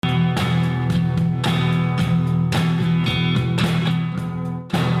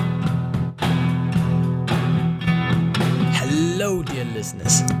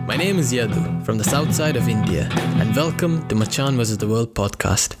listeners. My name is Yadu from the south side of India, and welcome to Machan vs. the World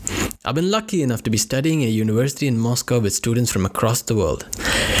podcast. I've been lucky enough to be studying at a university in Moscow with students from across the world.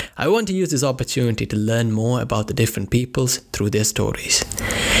 I want to use this opportunity to learn more about the different peoples through their stories.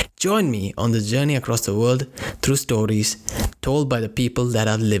 Join me on this journey across the world through stories told by the people that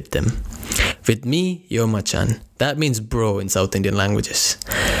have lived them. With me, you're Machan. That means bro in South Indian languages.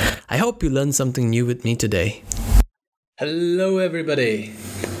 I hope you learned something new with me today. Hello everybody.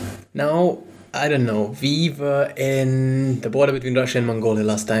 Now, I don't know, we were in the border between Russia and Mongolia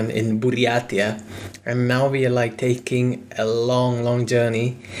last time in Buryatia, and now we are taking a long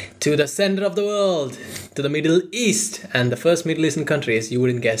journey to the center of the world, to the Middle East. And the first Middle Eastern country, as you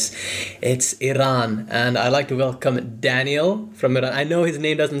wouldn't guess, it's Iran. And I'd like to welcome Daniel from Iran. I know his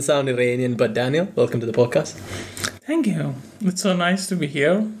name doesn't sound Iranian, but Daniel, welcome to the podcast. Thank you. It's so nice to be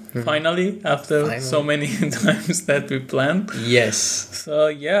here. Finally, after so many times that we planned. Yes. So,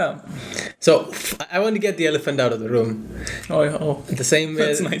 yeah. So, I want to get the elephant out of the room. Oh. The same way.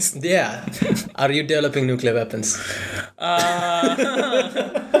 That's nice. Yeah. Are you developing nuclear weapons?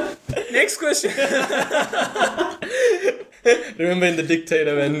 Next question. Remember in The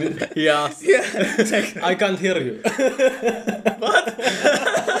Dictator when he asked? Yeah, exactly. I can't hear you. What?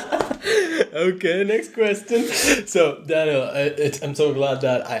 Okay, next question. So, Daniel, I'm so glad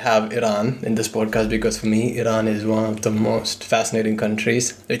that I have Iran in this podcast, because for me, Iran is one of the most fascinating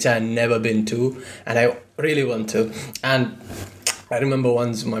countries which I've never been to, and I really want to. And I remember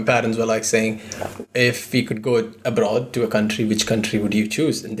once my parents were saying, if we could go abroad to a country, which country would you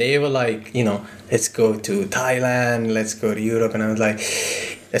choose? And they were let's go to Thailand, let's go to Europe. And I was like,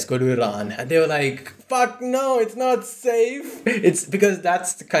 let's go to Iran. And they were like, fuck no, it's not safe. It's because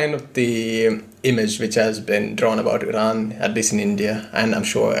that's the kind of the image which has been drawn about Iran, at least in India, and I'm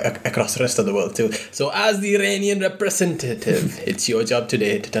sure across the rest of the world too. So as the Iranian representative, it's your job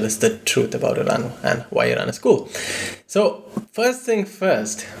today to tell us the truth about Iran and why Iran is cool. So first thing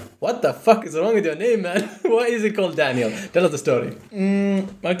first, what the fuck is wrong with your name, man? Why is it called Daniel? Tell us the story.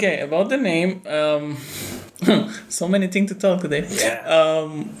 Okay, about the name. So many things to talk today. Yeah.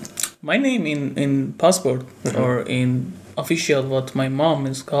 My name in passport or in official, what my mom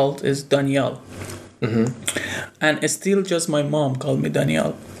is called, is Daniel. And it's still just my mom called me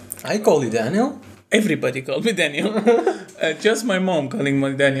Daniel. I call you Daniel? Everybody called me Daniel. Just my mom calling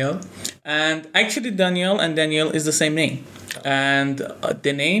me Daniel. And actually Daniel and Daniel is the same name. And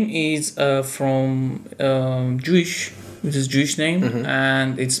the name is from Jewish, which is Jewish name,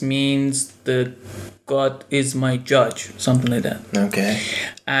 and it means that God is my judge, something like that. Okay.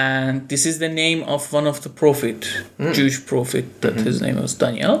 And this is the name of one of the prophet, Jewish prophet, that his name was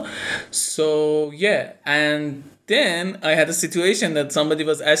Daniel. So, yeah, and then I had a situation that somebody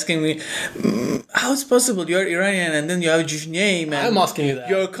was asking me, how is possible you're Iranian and then you have a Jewish name, and I'm asking you that.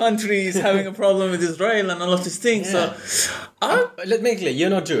 Your country is having a problem with Israel and all of these things. Yeah. So, let's make it clear, you're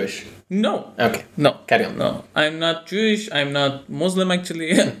not Jewish. No. Okay. No. Carry on. No. I'm not Jewish. I'm not Muslim,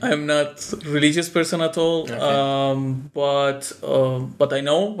 actually. I'm not religious person at all. Okay. But I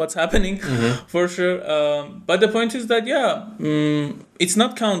know what's happening for sure. But the point is that, it's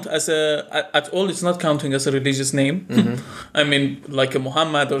not count as at all. It's not counting as a religious name. I mean, like a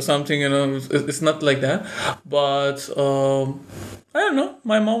Muhammad or something, it's not like that. But, I don't know.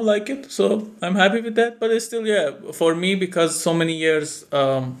 My mom liked it, so I'm happy with that. But it's still, for me, because so many years,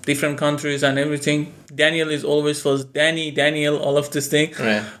 different countries and everything, Daniel was Daniel, all of this thing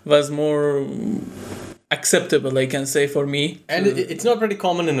was more acceptable, I can say, for me. And it's not pretty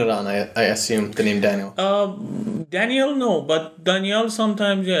common in Iran, I assume, the name Daniel. Daniel, no, but Daniel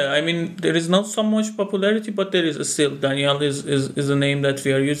sometimes, I mean, there is not so much popularity, but there is still. Daniel is a name that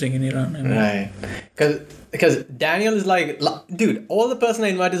we are using in Iran. I mean. Right. Because Daniel is dude, all the person I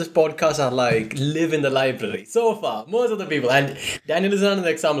invited to this podcast are live in the library. So far, most of the people. And Daniel is another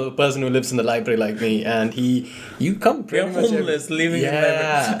example of a person who lives in the library like me. And you come pretty much homeless, living in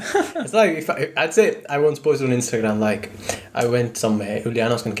the library. It's I'd say I once posted on Instagram, I went somewhere,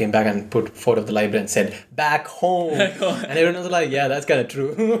 Ulyanovsk, came back and put photo of the library and said, back home. And everyone was like, yeah, that's kind of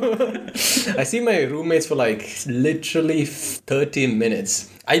true. I see my roommates for literally 30 minutes.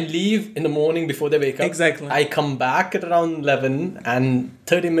 I leave in the morning before they wake up. Exactly. I come back at around 11, and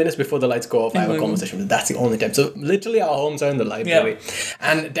 30 minutes before the lights go off, I have a conversation. That's the only time. So literally our homes are in the library. Yeah.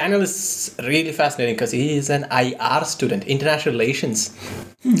 And Daniel is really fascinating because he is an IR student, International Relations.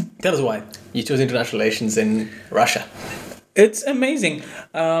 Tell us why you chose International Relations in Russia. It's amazing.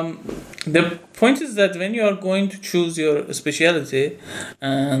 The point is that when you are going to choose your specialty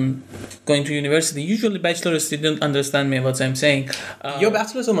and going to university, usually bachelor students understand me what I'm saying. Your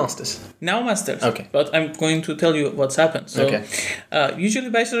bachelor's or master's? Now masters. Okay. But I'm going to tell you what's happened. So, Okay. Usually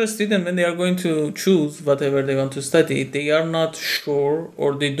bachelor student, when they are going to choose whatever they want to study, they are not sure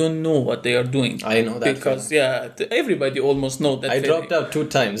or they don't know what they are doing. I know that because everybody almost know that. I dropped out 2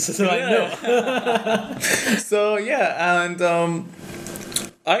 times, so I know. So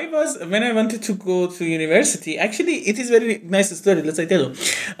and when I wanted to go to university, actually it is very nice story. Let's I tell you,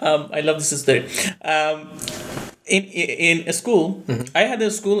 I love this story. In a school, I had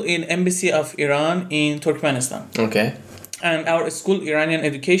a school in Embassy of Iran in Turkmenistan. Okay. And our school Iranian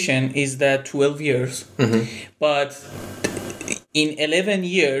education is that 12 years, but in 11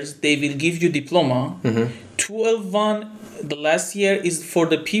 years they will give you diploma. 12 the last year is for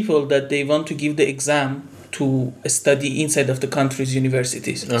the people that they want to give the exam to study inside of the country's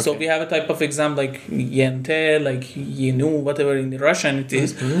universities. Okay. So we have a type of exam like YNT, like YNU, whatever in the Russian it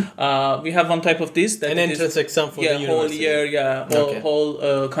is. We have one type of this. That an entrance exam for the university. Whole year,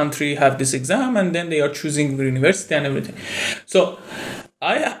 whole country have this exam, and then they are choosing the university and everything. So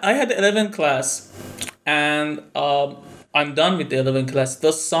I had 11th class, and I'm done with the 11th class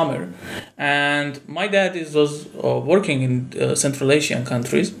this summer, and my dad was working in Central Asian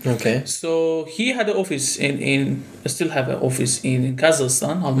countries. Okay. So he had an office still have an office in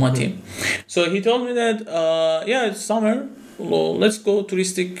Kazakhstan, Almaty. So he told me that it's summer, let's go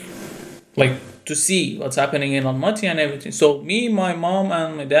touristic, like to see what's happening in Almaty and everything. So me, my mom,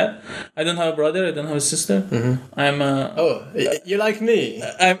 and my dad. I don't have a brother. I don't have a sister. I'm you like me?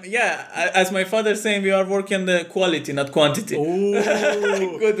 As my father saying, we are working the quality, not quantity. Ooh,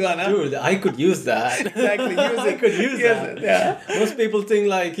 good one, huh? Dude, I could use that. Exactly, use it. I could use that. It, yeah. Most people think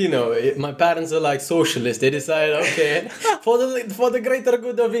like, my parents are like socialists. They decide, okay, for the greater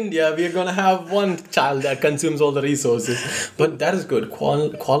good of India, we're gonna have one child that consumes all the resources. But that is good.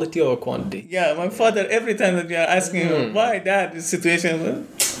 Quality over quantity. Yeah. My father, every time that we are asking him, why dad, this situation,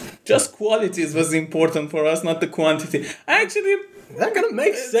 just qualities was important for us, not the quantity. Actually, that kind of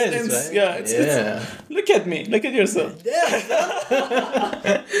makes sense, right? Yeah, it's look at me, look at yourself.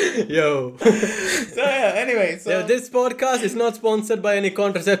 Yeah. Yo. So anyway, this podcast is not sponsored by any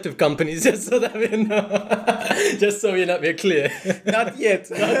contraceptive companies, just so that we know. Just so we're clear. Not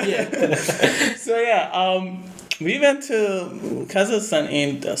yet. Not yet. So we went to Kazakhstan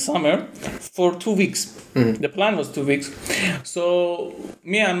in the summer for 2 weeks. The plan was 2 weeks. So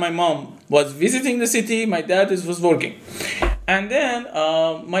me and my mom was visiting the city. My dad was working. And then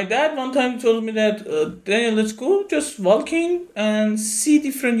my dad one time told me that, Daniel, let's go just walking and see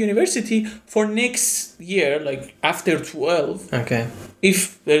different university for next year, like after 12. Okay.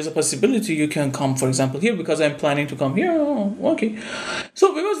 If there's a possibility, you can come, for example, here, because I'm planning to come here. Oh, okay.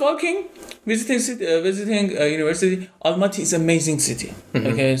 So we was walking, visiting university. Almaty is amazing city.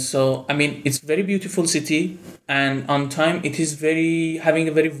 Okay, so I mean, it's very beautiful city, and on time it is having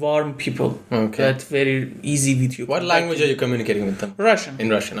a very warm people. Okay. That's very easy with you. What language are you communicating with them? Russian.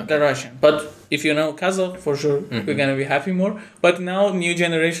 In Russian, okay. The Russian. But if you know Kazakh, for sure, we're gonna be happy more. But now new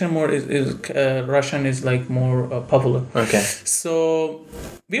generation more is Russian is like more popular. Okay. So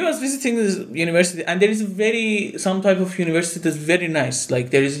we was visiting this university, and there is some type of university that's very nice. Like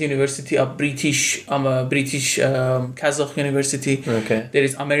there is university of British Kazakh university. Okay. There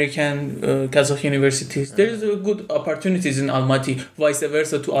is American Kazakh universities. There is good opportunities in Almaty. Vice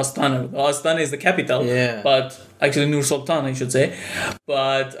versa to Astana. Astana is the capital. Yeah. But actually Nur Sultan, I should say.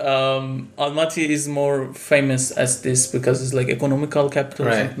 But Almaty is more famous as this because it's like economical capital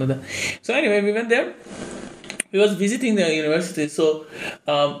or something like that. So anyway, we went there. We was visiting the university. So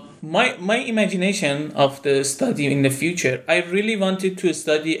my imagination of the study in the future, I really wanted to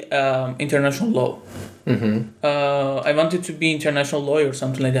study international law. I wanted to be international lawyer or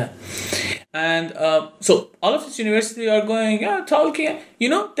something like that. And so all of this university are going, talking,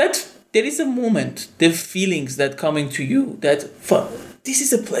 that there is a moment, the feelings that coming to you that this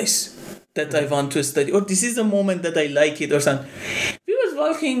is a place that I want to study, or this is a moment that I like it or something. We was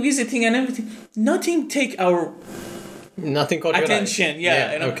walking, visiting and everything. Nothing caught attention.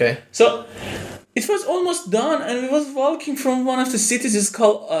 Okay. So it was almost done, and we was walking from one of the cities. It's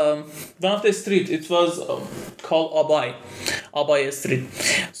called one of the street. It was called Abaya Street.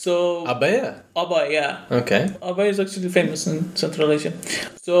 So Abaya. Yeah. Okay. Abaya is actually famous in Central Asia.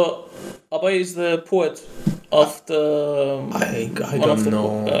 So Abaya is the poet of the. I one of don't the,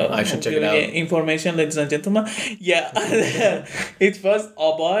 know. I should check it out. Information, ladies and gentlemen. Yeah, it was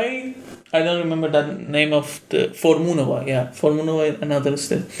Abay. I don't remember the name of the Formunova. Yeah, Formunova, another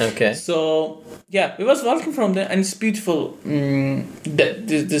state. Okay. So yeah, we was walking from there, and it's beautiful.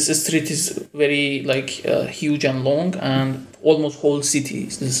 This street is very like huge and long, and almost whole city.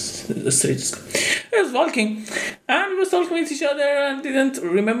 The street is. I was walking, and we was talking with each other, and didn't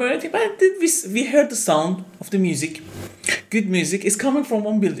remember anything. But we heard the sound of the music. Good music is coming from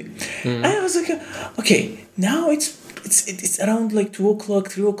one building, and I was like, okay, now it's around like 2:00,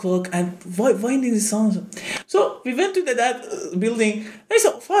 3:00, and why did this sound? So we went to that building. I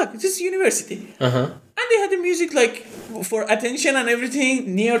said, fuck, this is university. And they had the music like for attention and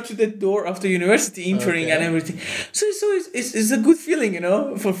everything near to the door of the university, entering and everything. So it's a good feeling,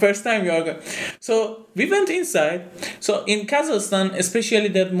 for first time you are going. So we went inside. So in Kazakhstan, especially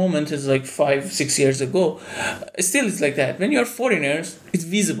that moment is like 5-6 years ago. Still, it's like that. When you're foreigners, it's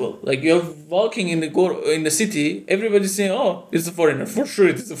visible. Like you're walking in the city, everybody's saying, "Oh, it's a foreigner." For sure,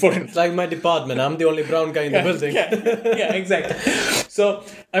 it is a foreigner. It's like my department. I'm the only brown guy in the building. Yeah, exactly. So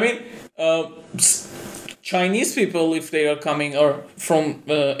I mean. Chinese people, if they are coming, or from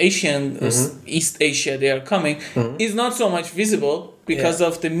East Asia, they are coming, is not so much visible because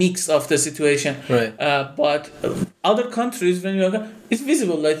of the mix of the situation. Right. But other countries, when you are, it's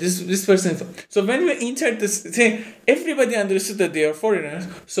visible. Like this person. So when we entered this thing, everybody understood that they are foreigners.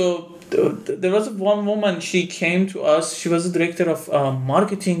 So there was one woman. She came to us. She was the director of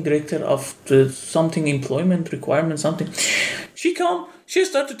marketing, director of something employment requirement, something. She come. She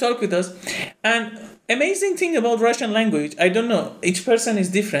started to talk with us, and amazing thing about Russian language, I don't know, each person is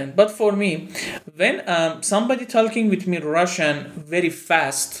different, but for me, when somebody talking with me Russian very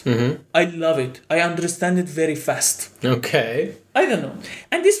fast, I love it. I understand it very fast. Okay. I don't know.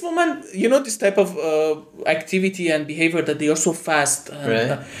 And this woman, this type of activity and behavior that they are so fast.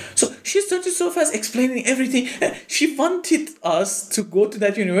 Right. So she started so fast explaining everything. She wanted us to go to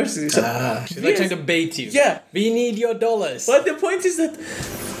that university. So she's like trying to bait you. Yeah. We need your dollars. But the point is that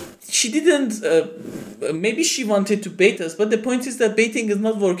she didn't, maybe she wanted to bait us, but the point is that baiting is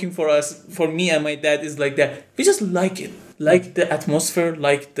not working for us. For me and my dad is like that. We just like it. Like the atmosphere,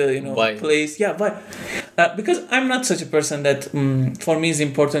 like the why? place. Yeah, why? Because I'm not such a person that for me is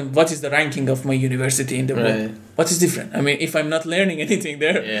important. What is the ranking of my university in the world? What is different? I mean, if I'm not learning anything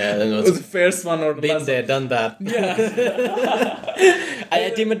there, then what's the first one or the been last there, done that. Yeah.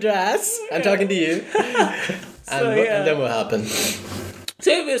 IIT Madras. I'm talking to you. And then what happened?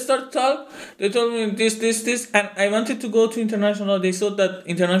 So we started to talk. They told me this, and I wanted to go to international law. They thought that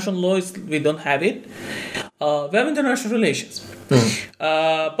international law we don't have it. We have international relations.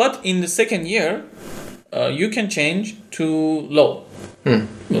 But in the second year, you can change to law,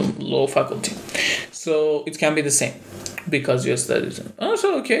 law faculty. So it can be the same because you studied.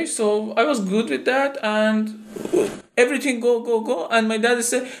 So okay, so I was good with that, and everything go. And my dad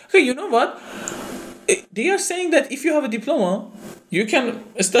said, "Okay, you know what? They are saying that if you have a diploma, you can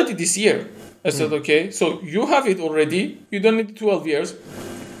study this year." I said, "Okay, so you have it already. You don't need 12 years."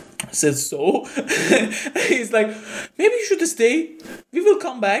 I said, so? He's like, maybe you should stay. We will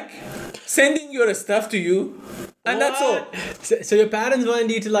come back, sending your stuff to you. And that's all. So your parents want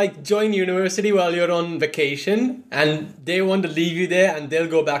you to like join university while you're on vacation, and they want to leave you there, and they'll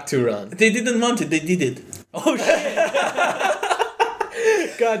go back to Iran. They didn't want it. They did it. Oh, shit.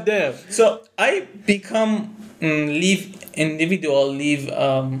 God damn. So I become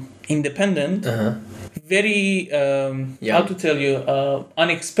independent. Very how to tell you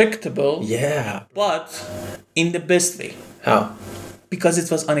unexpectable, but in the best way. How? Because it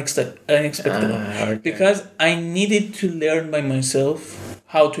was unexpected. Okay. Because I needed to learn by myself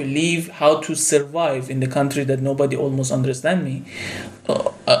how to live, how to survive in the country that nobody almost understand me.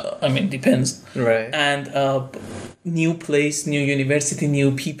 I mean, depends. Right. And new place, new university,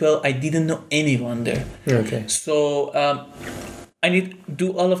 new people. I didn't know anyone there. Okay. So I need to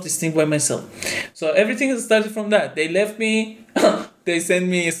do all of this thing by myself. So everything started from that. They left me. They sent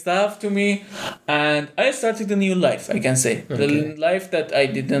me stuff to me, and I started a new life, I can say. Okay. The life that I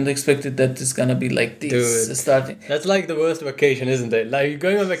didn't expect it that it's gonna be like this. Dude, starting. That's like the worst vacation, isn't it? Like, you're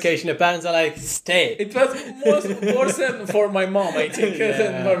going on vacation, your parents are like, stay. It was worse for my mom, I think,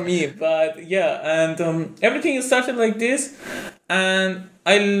 than for me. But yeah, and everything started like this. and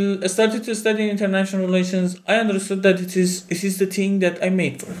I started to study international relations. I understood that it is the thing that I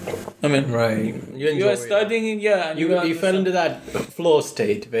made for. I mean, Right. you are studying it, yeah, and You fell into that flow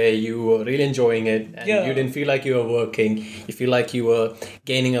state where you were really enjoying it and Yeah. you didn't feel like you were working. You feel like you were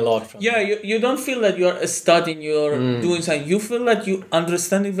gaining a lot from Yeah, it. you don't feel that you're studying, you're doing something. You feel that you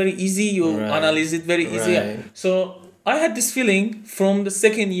understand it very easy, you Right. analyze it very easy. Right. So I had this feeling from the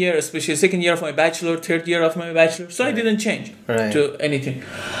second year, especially second year of my bachelor, third year of my bachelor. So I didn't change Right. to anything.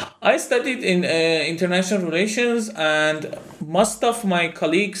 I studied in international relations, and most of my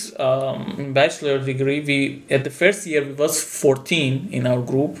colleagues in bachelor degree, we at the first year we was 14 in our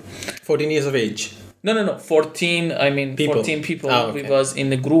group. 14 years of age. No. 14. I mean, People. 14 people. Oh, okay. We was in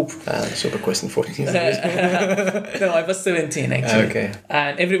the group. Super question, 14 years of age. No, I was 17 actually. Okay.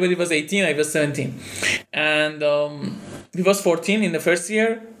 And everybody was 18. I was 17, and we was 14 in the first year.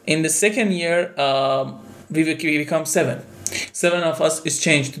 In the second year, we become 7. 7 of us is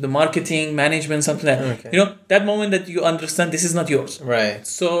changed to the marketing, management, something like that. Okay. You know, that moment that you understand this is not yours. Right.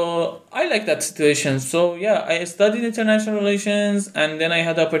 So I like that situation. So yeah, I studied international relations, and then I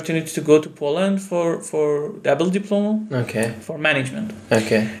had the opportunity to go to Poland for double diploma Okay. for management.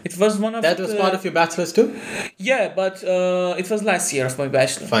 Okay. It was one of That was part of your bachelor's too? yeah, but it was last year of my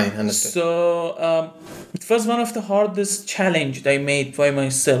bachelor. Fine, understood. So it was one of the hardest challenge that I made by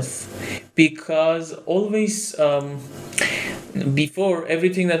myself, because always before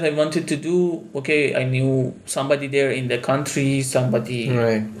everything that I wanted to do, okay, I knew somebody there in the country, somebody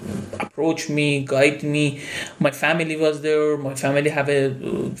Right. approached me, guide me. My family was there. My family have a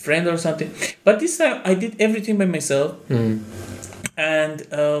friend or something. But this time I did everything by myself, and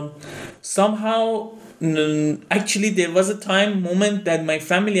somehow. Actually, there was a moment that my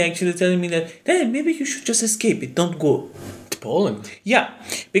family actually telling me that, hey, maybe you should just escape it, don't go. To Poland. Yeah,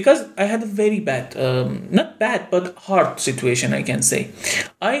 because I had a very bad, not bad, but hard situation, I can say.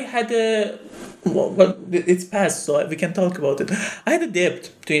 I had a, well, it's past, so we can talk about it. I had a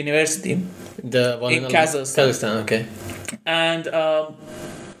debt to university, The one In Kazakhstan. Kazakhstan, okay. and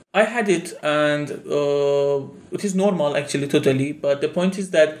I had it, and it is normal actually, totally. But the point is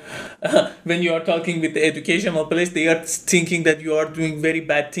that when you are talking with the educational place, they are thinking that you are doing very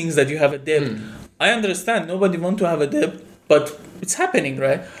bad things, that you have a debt. I understand, nobody want to have a debt, but it's happening,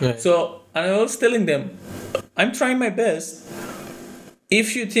 right? Right. So, and I was telling them, I'm trying my best.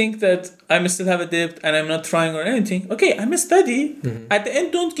 If you think that I still have a debt and I'm not trying or anything, okay, I'm a study. At the end,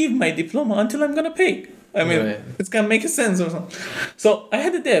 don't give my diploma until I'm gonna pay. I mean, Right. it's gonna make a sense or something. So I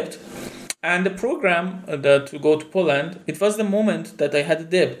had a debt, and the program that to go to Poland, it was the moment that I had a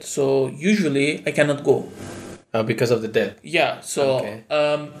debt. So usually I cannot go. Because of the debt. Yeah. So, Okay.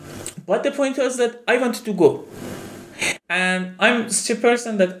 but the point was that I wanted to go, and I'm such a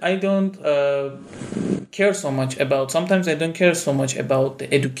person that I don't care so much about. Sometimes I don't care so much about the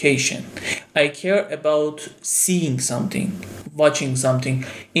education. I care about seeing something, watching something.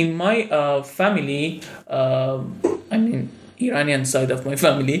 In my family, I mean Iranian side of my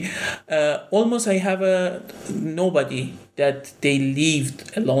family, almost I have a nobody that they lived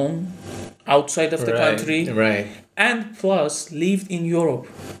alone outside of the country, Right. and plus lived in Europe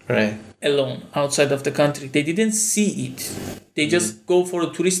Right. alone outside of the country. They didn't see it. They just go for a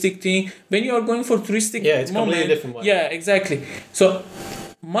touristic thing. When you are going for touristic Yeah, it's moment, completely different one. Yeah, exactly. So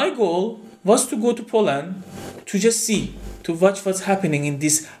my goal was to go to Poland to just see, to watch what's happening in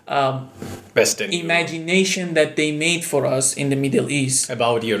this Western. imagination that they made for us in the Middle East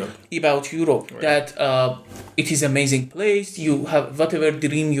About Europe. about Europe. That it is amazing place. You have whatever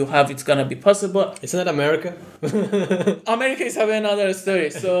dream you have, it's gonna be possible. Isn't that America? America is having another story.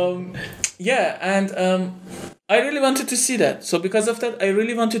 So, yeah, and I really wanted to see that. So because of that, I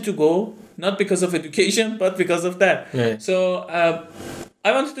really wanted to go, not because of education, but because of that. Right. So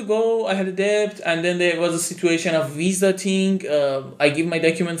I wanted to go. I had a debt, and then there was a situation of visa thing. I give my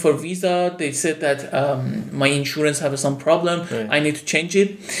document for visa. They said that my insurance have some problem. Right. I need to change it,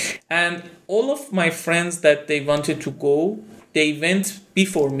 and all of my friends that they wanted to go, they went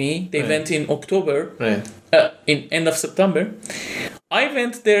before me. They Right. went in October. Right. In end of September. I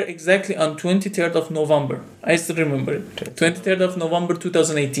went there exactly on 23rd of November. I still remember it. 23rd of November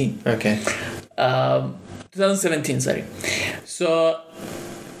 2018. Okay. 2017, sorry. So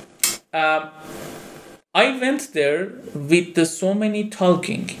I went there with so many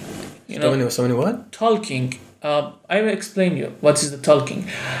talking. You know, So many what? talking. I will explain you what is the talking.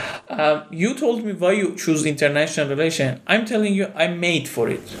 You told me why you choose international relation. I'm telling you, I made for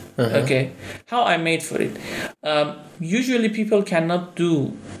it. Okay, how I made for it. Usually people cannot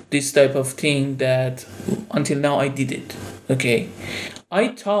do this type of thing that until now I did it. Okay, I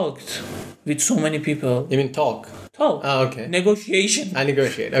talked with so many people. You mean talk? Okay. Negotiation. I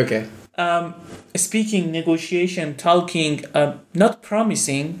negotiate. Okay. Speaking, negotiation, talking, not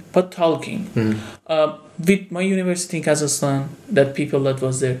promising, but talking. With my university in Kazakhstan, that people that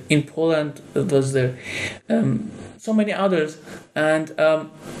was there, in Poland that was there, so many others, and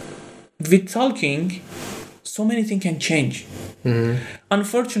with talking, so many things can change.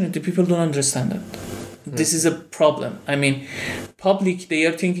 Unfortunately, people don't understand that. This is a problem. I mean, public, they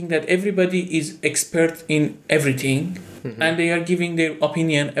are thinking that everybody is expert in everything, and they are giving their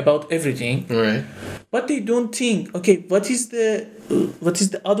opinion about everything. Right. But they don't think, okay, what is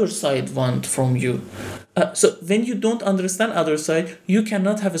the other side want from you? So when you don't understand other side, you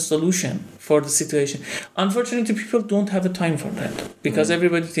cannot have a solution for the situation. Unfortunately, people don't have a time for that because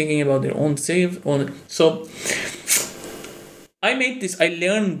everybody's thinking about their own save. So I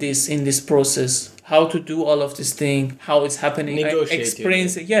learned this in this process, how to do all of this thing, how it's happening.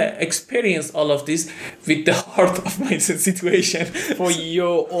 Experience all of this with the heart of my situation. For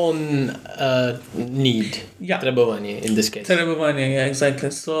your own need. Yeah. Trebovanie in this case. Trebovanie, yeah,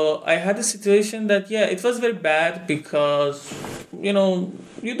 exactly. So I had a situation that, it was very bad because, you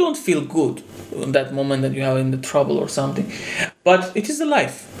don't feel good in that moment that you have in the trouble or something. But it is a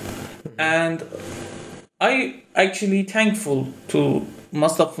life. And I actually thankful to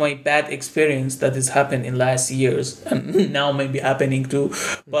most of my bad experience that has happened in last years and now maybe happening too.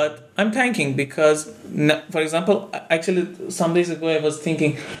 But I'm thanking because, for example, actually some days ago I was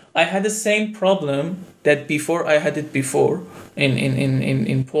thinking I had the same problem that before I had it before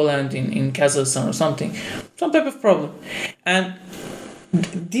in Poland, in Kazakhstan or something, some type of problem. And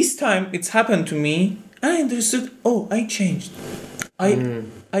this time it's happened to me. I understood, I changed.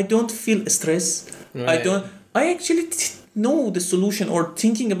 I don't feel stress. Right. I actually know the solution or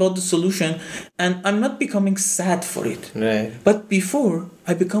thinking about the solution, and I'm not becoming sad for it. Right. But before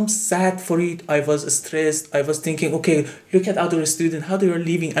I become sad for it, I was stressed. I was thinking, okay, look at other students, how they are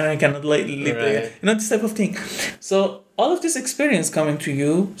living, and I cannot live there. This type of thing. So all of this experience coming to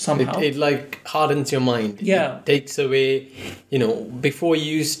you somehow. It like hardens your mind. Yeah. It takes away, before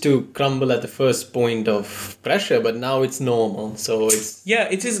you used to crumble at the first point of pressure, but now it's normal. So it's... Yeah,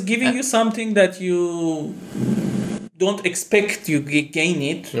 it is giving you something that you don't expect you gain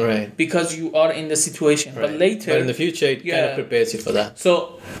it. Right. Because you are in the situation. Right. But later... But in the future, it kind of prepares you for that.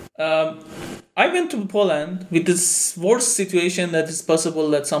 So, I went to Poland with this worst situation that is possible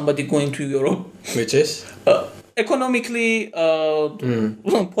that somebody going to Europe. Which is? Economically,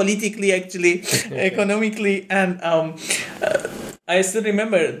 politically, actually, economically, and I still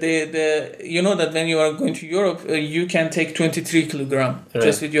remember that when you are going to Europe, you can take 23 kilogram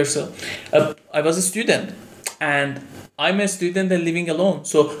just with yourself. I was a student, and I'm a student and living alone.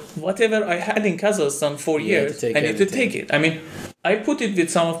 So whatever I had in Kazakhstan 4 years, I need to take it. I mean, I put it with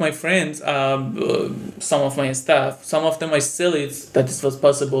some of my friends, some of my staff. Some of them I sell it that this was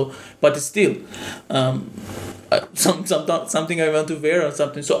possible, but still, something I want to wear or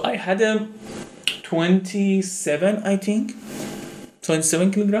something. So I had a 27, I think,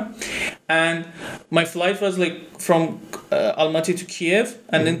 27 kilogram, and my flight was like from Almaty to Kiev,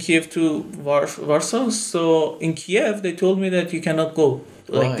 and then Kiev to Warsaw. So in Kiev, they told me that you cannot go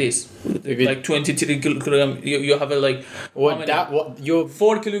like this, like 23 kilogram. You have a like. Your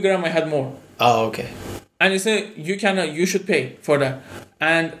 4 kilogram. I had more. Oh, okay. And he said you cannot. You should pay for that.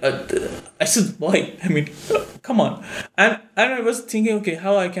 And I said, why? I mean, come on. And I was thinking, okay,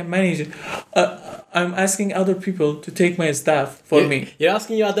 how I can manage it. I'm asking other people to take my staff for me. You're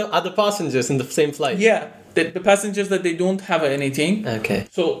asking your other passengers in the same flight? Yeah. The passengers that they don't have anything. Okay.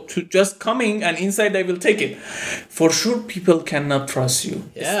 So to just coming and inside they will take it. For sure, people cannot trust you.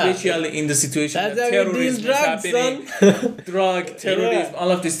 Yeah. Especially in the situation that terrorism is happening. Drug, terrorism,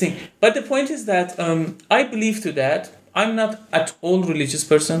 all of these things. But the point is that I believe to that. I'm not at all religious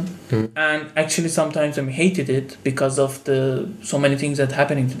person, and actually sometimes I'm hated it because of so many things that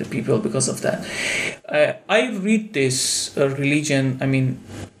happening to the people because of that. I read this religion. I mean,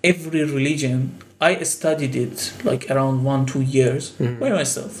 every religion. I studied it like around 1-2 years by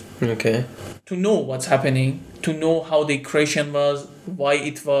myself. Okay. To know what's happening, to know how the creation was, why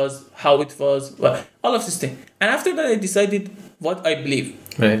it was, how it was, all of this thing. And after that, I decided what I believe.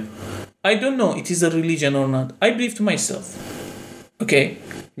 Right. I don't know it is a religion or not. I believe to myself. Okay?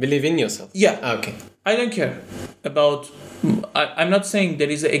 Believe in yourself? Yeah. Okay. I don't care about... I'm not saying there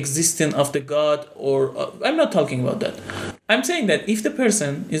is an existence of the God or... I'm not talking about that. I'm saying that if the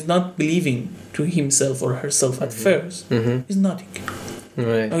person is not believing to himself or herself at first, is nothing.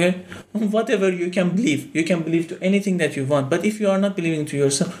 Right. Okay? Whatever you can believe to anything that you want. But if you are not believing to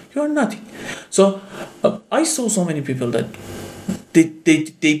yourself, you are nothing. So I saw so many people that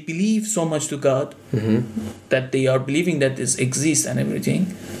they believe so much to God that they are believing that this exists and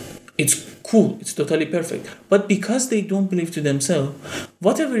everything. It's cool. It's totally perfect. But because they don't believe to themselves,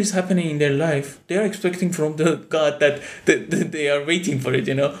 whatever is happening in their life, they are expecting from the God that they are waiting for it.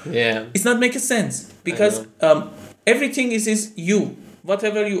 Yeah. It's not making sense because everything is you.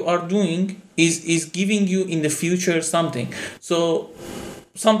 Whatever you are doing is giving you in the future something. So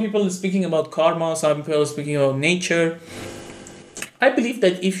some people are speaking about karma. Some people are speaking about nature. I believe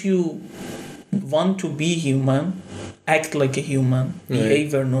that if you want to be human, act like a human,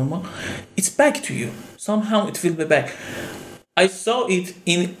 behavior normal, it's back to you. Somehow it will be back. I saw it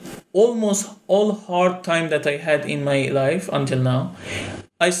in almost all hard time that I had in my life until now.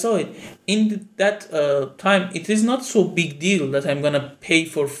 I saw it in that time. It is not so big deal that I'm gonna pay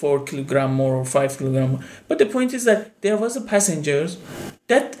for 4 kilogram more or 5 kilogram more. But the point is that there was a passengers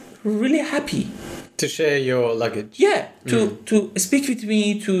that really happy to share your luggage. Yeah, to speak with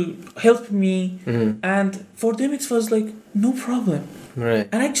me, to help me, and for them it was like no problem. Right.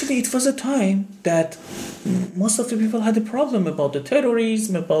 And actually, it was a time that most of the people had a problem about the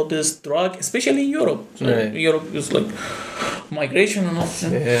terrorism, about this drug, especially in Europe. So Europe is like migration and all.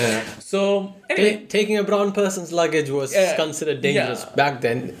 Yeah. So anyway, taking a brown person's luggage was considered dangerous back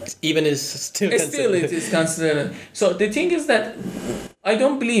then. Even is still considered. Still it is considered. So the thing is that I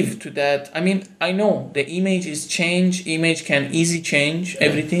don't believe to that. I mean, I know the image is changed. Image can easily change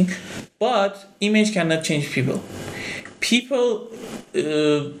everything, but image cannot change people. People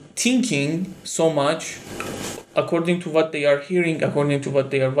thinking so much according to what they are hearing, according to what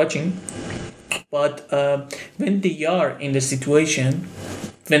they are watching. But when they are in the situation,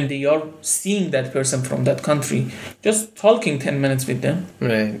 when they are seeing that person from that country, just talking 10 minutes with them,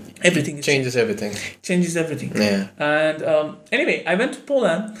 everything changes everything. Changes everything. Yeah. And anyway, I went to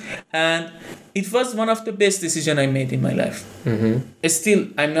Poland, and it was one of the best decisions I made in my life. Still,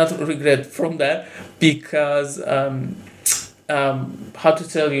 I'm not regret from that because how to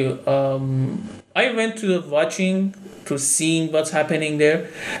tell you, I went to the watching, to seeing what's happening there,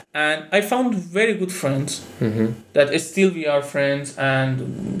 and I found very good friends that still we are friends,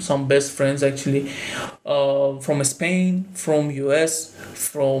 and some best friends actually from Spain, from US,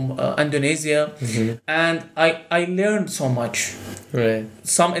 from Indonesia, and I learned so much. Right.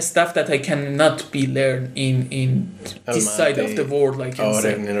 Some stuff that I cannot be learned in this side of the world, I can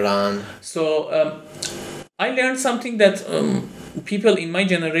say. In Iran. So I learned something that people in my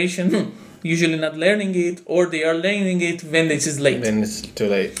generation usually not learning it, or they are learning it when it is late. When it's too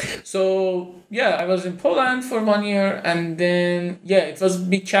late. So I was in Poland for 1 year, and then it was a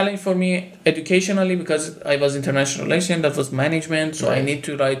big challenge for me educationally because I was international relations, that was management, so I need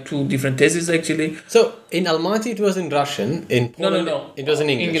to write 2 different theses actually. So in Almaty it was in Russian, in Poland no. It was in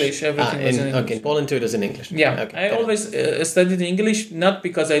English. Everything was in English. Okay, in Poland too it was in English. Yeah, okay, I always studied English, not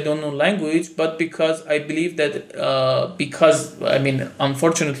because I don't know language, but because I believe that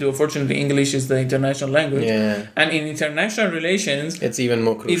unfortunately or fortunately, English is the international language. Yeah. And in international relations, it's even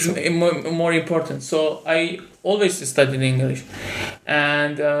more crucial. It's more important. So I always studied English.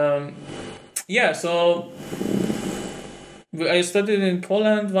 And so I studied in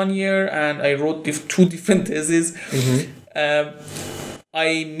Poland 1 year, and I wrote 2 different theses.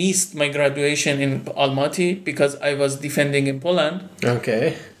 I missed my graduation in Almaty because I was defending in Poland.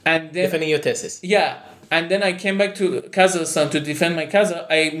 Okay. And then, defending your thesis. Yeah. And then I came back to Kazakhstan to defend my Kazakh.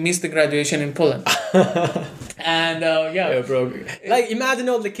 I missed the graduation in Poland. And bro. Like, imagine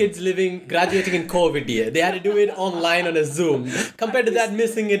all the kids graduating in COVID year. They had to do it online on a Zoom. Compared to that,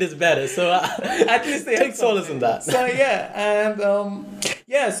 missing it is better. So at least they take solace in that.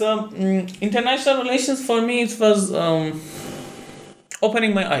 So international relations for me, it was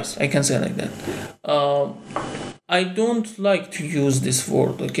opening my eyes. I can say like that. I don't like to use this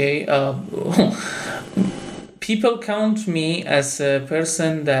word. Okay. People count me as a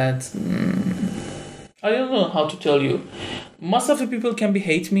person that I don't know how to tell you. Most of the people can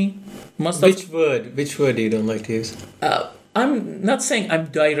hate me. Which word you don't like to use? I'm not saying I'm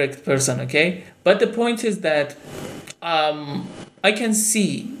direct person, okay? But the point is that I can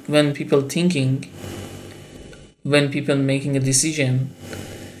see when people thinking, when people making a decision.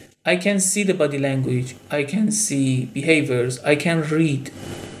 I can see the body language. I can see behaviors. I can read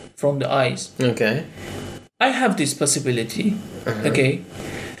from the eyes. Okay. I have this possibility, okay?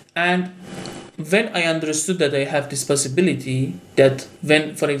 And when I understood that I have this possibility, that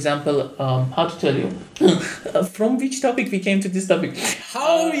when, for example, how to tell you, from which topic we came to this topic?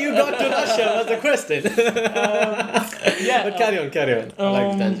 How you got to Russia was the question. But carry on. I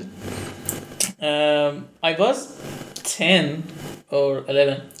like the tangent. I was 10 or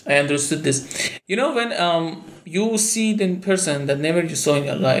 11. I understood this. You know, when you see the person that never you saw in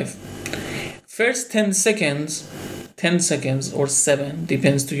your life, first 10 seconds or 7,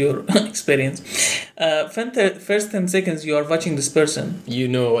 depends to your experience. First 10 seconds you are watching this person. You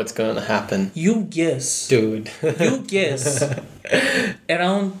know what's going to happen. You guess. Dude. You guess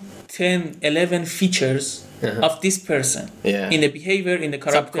around 10, 11 features of this person. Yeah. In the behavior, in the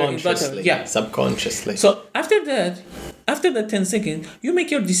character, subconsciously. Subconsciously. So after that 10 seconds, you make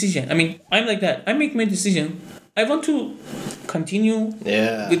your decision. I mean, I'm like that. I make my decision. I want to continue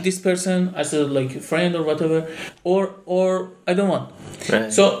with this person as a like friend or whatever, or I don't want.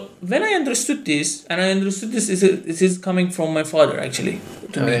 Right. So when I understood this, and I understood this is coming from my father actually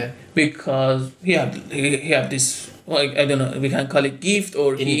to me, because he have this, like, I don't know, we can call it gift,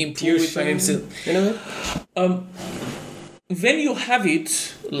 or he improved it by himself. You know? When you have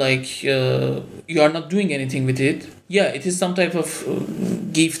it, like you are not doing anything with it, it is some type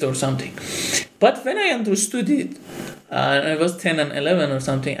of gift or something. But when I understood it, I was 10 and 11 or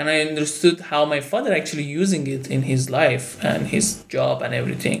something, and I understood how my father actually using it in his life and his job and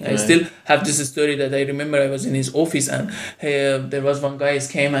everything. I still have this story that I remember. I was in his office, and there was one guy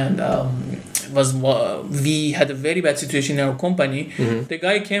came, and we had a very bad situation in our company. Mm-hmm. The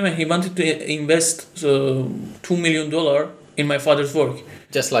guy came and he wanted to invest $2 million in my father's work.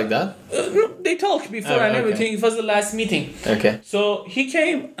 Just like that? No, they talked before and everything. It was the last meeting. Okay. So he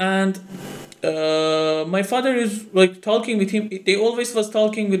came, and my father is like talking with him. They always was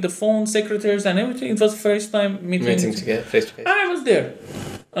talking with the phone secretaries and everything. It was first time meeting together, face to face. I was there.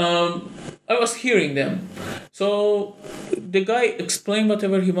 I was hearing them. So the guy explained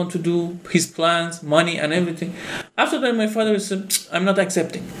whatever he want to do, his plans, money and everything. After that, my father said, "I'm not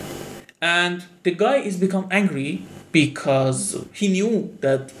accepting." And the guy is become angry because he knew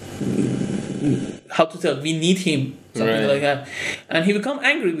that we need him, something like that, and he become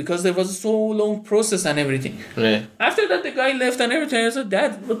angry because there was so long process and everything. Right. After that, the guy left and everything. I said,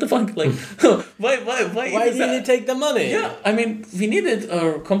 "Dad, what the fuck? Like, why didn't you take the money?" Yeah, I mean, we needed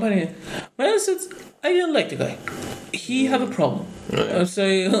our company. But I said, I didn't like the guy. He have a problem. Right. I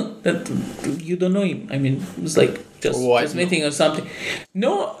say that you don't know him. I mean, it's like just meeting or something.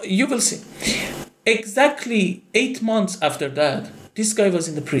 No, you will see. Exactly 8 months after that, this guy was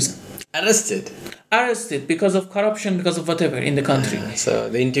in the prison. Arrested because of corruption, because of whatever in the country. So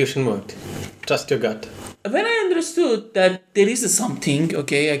the intuition worked. Trust your gut. When I understood that there is something,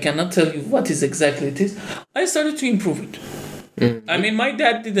 I cannot tell you what is exactly it is, I started to improve it. Mm-hmm. I mean, my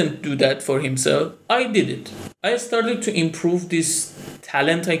dad didn't do that for himself. I did it. I started to improve this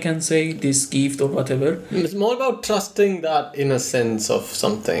talent, I can say, this gift or whatever. It's more about trusting that inner sense of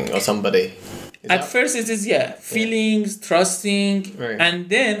something or somebody. At first it is feelings, trusting, and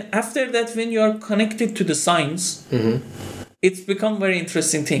then after that, when you are connected to the science, it's become very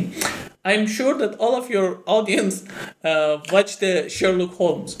interesting thing. I'm sure that all of your audience watch the Sherlock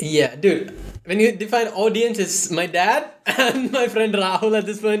Holmes. Yeah, dude. When you define audience, it's my dad and my friend Rahul at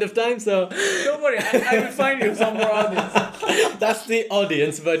this point of time. So don't worry, I will find you some more audience. That's the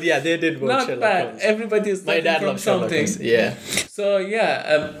audience, but yeah, they did watch Not Sherlock bad. Holmes. Everybody is my dad loves something. Yeah. So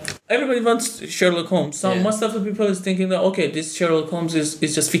everybody wants Sherlock Holmes. So most of the people is thinking that this Sherlock Holmes is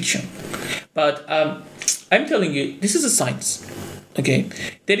just fiction, but I'm telling you, this is a science. Okay,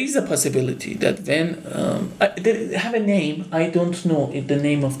 there is a possibility that when they have a name, I don't know the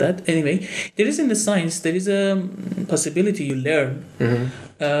name of that. Anyway, there is in the science, there is a possibility you learn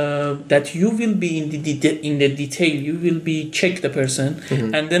that you will be in the detail. You will be check the person,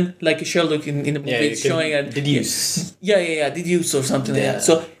 and then like a Sherlock in the movie, it's showing a deduce. Deduce or something like that.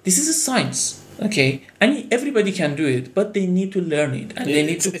 So this is a science. Okay, and everybody can do it, but they need to learn it, and they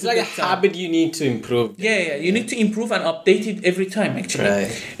need to. It's like a habit you need to improve. Yeah. You need to improve and update it every time. Actually,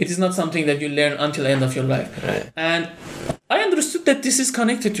 it is not something that you learn until the end of your life. Right. And I understood that this is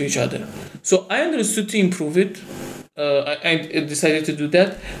connected to each other, so I understood to improve it. I decided to do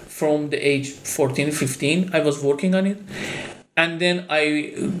that from the age 14, 15. I was working on it. And then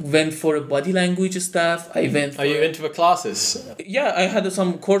I went for a body language stuff. You went for classes? Yeah, I had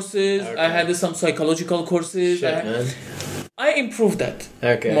some courses. Okay. I had some psychological courses. I improved that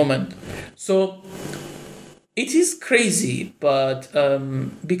moment. So it is crazy, but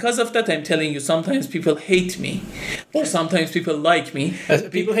because of that, I'm telling you, sometimes people hate me. or sometimes people like me.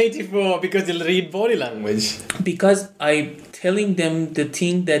 People hate you because they'll read body language. Because I'm telling them the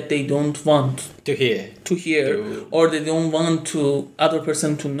thing that they don't want To hear. or they don't want to other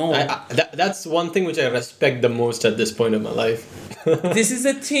person to know. That's one thing which I respect the most at this point of my life. This is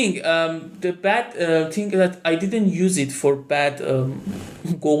the thing. The bad thing that I didn't use it for bad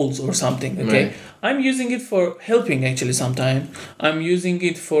goals or something. Okay, Right. I'm using it for helping. Actually, sometimes I'm using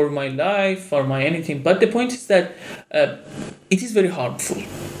it for my life, for my anything. But the point is that it is very harmful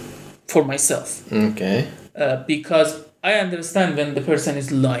for myself Okay. because I understand when the person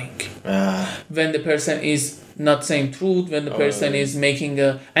is lying, when the person is not saying truth, when the person is making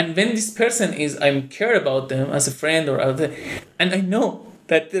and when this person is, I care about them as a friend or other, and I know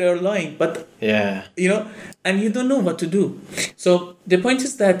that they are lying, but Yeah. and you don't know what to do. So the point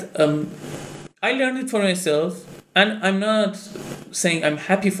is that I learned it for myself, and I'm not saying I'm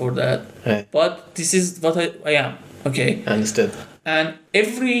happy for that, Right. but this is what I am. Okay, Understood. and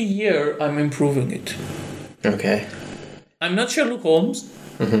every year I'm improving it. Okay. I'm not Sherlock Holmes,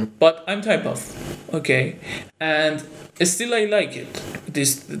 but I'm type of, okay, and still I like it.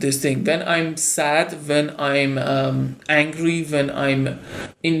 This thing. When I'm sad, when I'm angry, when I'm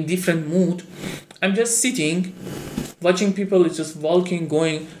in different mood, I'm just sitting, watching people just walking,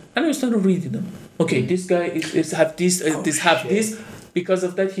 going, and I start reading them. Okay, this guy is have this, this. Because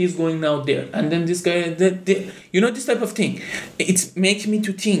of that, he's going now there, and then this guy, this type of thing. It's make me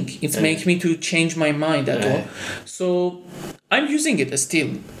to think. It's make me to change my mind at all. So I'm using it still,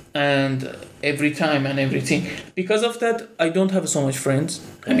 and every time and everything. Because of that, I don't have so much friends.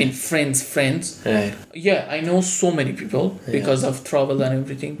 I mean, friends. Right. Yeah, I know so many people because of travel and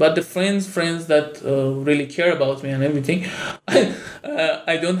everything. But the friends that really care about me and everything,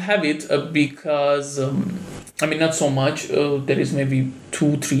 I don't have it because. I mean, not so much. There is maybe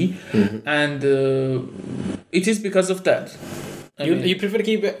 2, 3, and it is because of that. You prefer to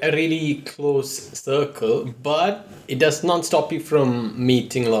keep a really close circle, but it does not stop you from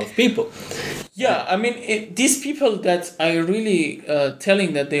meeting a lot of people. Yeah, I mean, these people that I really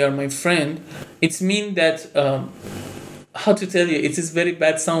telling that they are my friend, it's mean that. How to tell you? It is very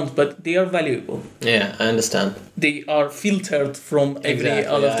bad sound, but they are valuable. Yeah, I understand. They are filtered from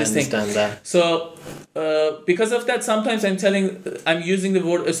all of this thing. I understand that. So, because of that, sometimes I'm using the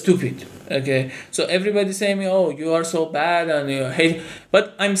word stupid. Okay, so everybody say me, oh, you are so bad and you hate.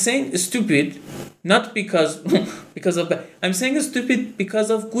 But I'm saying stupid, not because of that. I'm saying stupid because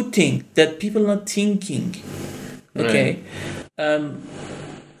of good thing that people not thinking. Okay,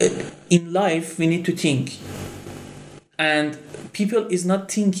 in life we need to think. And people is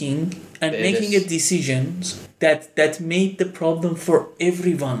not thinking and making a decisions that made the problem for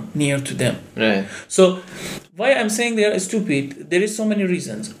everyone near to them. Right. So why I'm saying they are stupid, there is so many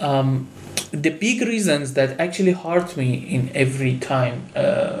reasons. The big reasons that actually hurt me in every time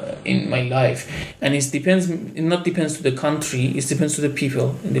in my life, and it not depends to the country, it depends to the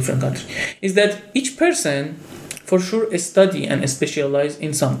people in different countries, is that each person for sure study and specialize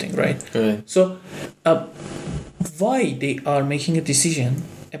in something, right? Right. So why they are making a decision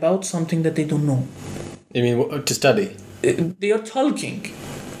about something that they don't know? You mean to study? They are talking.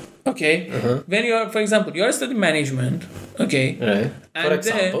 Okay. When you are, for example, you are studying management. Okay. Right.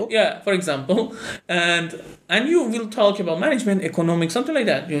 For example, and you will talk about management, economics, something like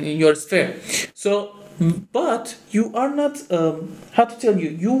that in your sphere. So, but you are not. How to tell you?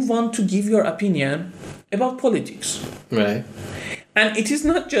 You want to give your opinion about politics. Right. And it is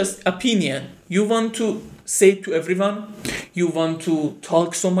not just opinion. You want to say to everyone. You want to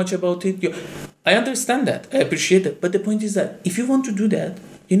talk so much about it. I understand that. I appreciate that. But the point is that if you want to do that,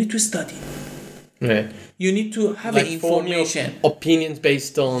 you need to study. Right. You need to have information. Opinions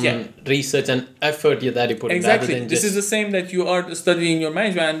based on research and effort that you put in. Exactly. This is the same that you are studying your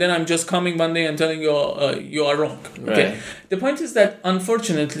management, and then I'm just coming one day and telling you you are wrong. Okay. Right. The point is that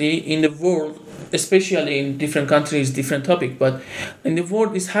unfortunately in the world, especially in different countries, different topic, but in the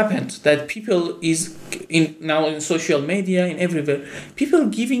world this happens that people is now in social media, in everywhere, people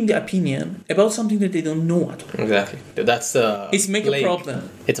giving the opinion about something that they don't know at all. Exactly. That's it's make a problem.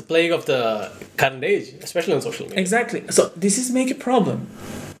 It's a plague of the current age, especially on social media. Exactly. So this is make a problem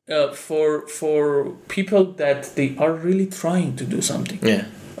for people that they are really trying to do something. Yeah.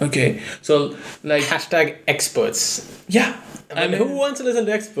 Okay. So like #experts. Yeah. I mean, who wants to listen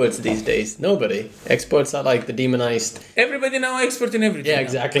to experts these days? Nobody. Experts are like the demonized. Everybody now expert in everything. Yeah,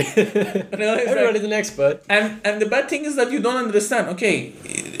 exactly. Everybody's an expert. And the bad thing is that you don't understand. Okay,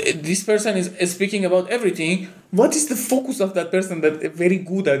 this person is speaking about everything, what is the focus of that person that very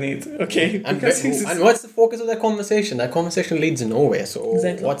good at it? Okay, And what's the focus of that conversation? That conversation leads nowhere. So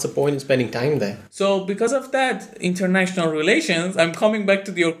Exactly. what's the point in spending time there? So because of that, international relations. I'm coming back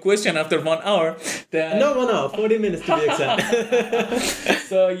to your question after 1 hour. That, No, 1 hour, 40 minutes to be exact.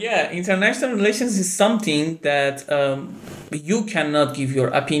 So yeah, international relations is something that you cannot give your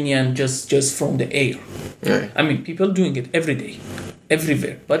opinion just from the air. Right. I mean, people doing it every day,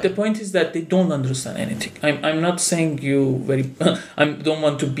 everywhere. But the point is that they don't understand anything. I'm not saying you very. I don't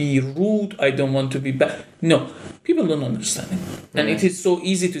want to be rude. I don't want to be bad. No, people don't understand it, and it is so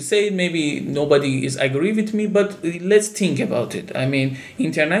easy to say it. Maybe nobody is agree with me, but let's think about it. I mean,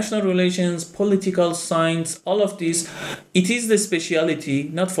 international relations, political science, all of this, it is the speciality,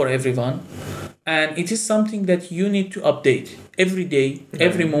 not for everyone. And it is something that you need to update every day,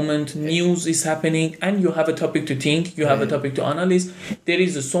 every moment. News is happening, and you have a topic to think, you have a topic to analyze. There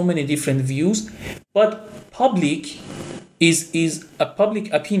is so many different views, but public is a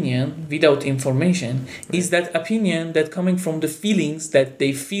public opinion without information. Is that opinion that coming from the feelings that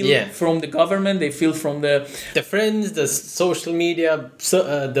they feel from the government, they feel from the friends, the social media,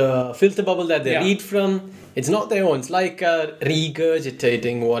 the filter bubble that they read from. It's not their own. It's like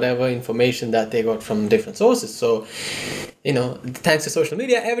regurgitating whatever information that they got from different sources. So, thanks to social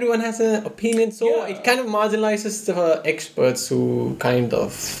media, everyone has an opinion. So it kind of marginalizes the experts who kind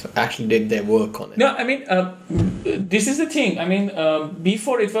of actually did their work on it. No, I mean, this is the thing. I mean,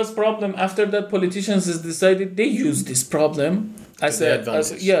 before it was problem. After that, politicians has decided they use this problem as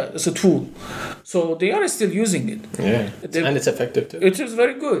a tool. So they are still using it. Yeah, and it's effective too. It is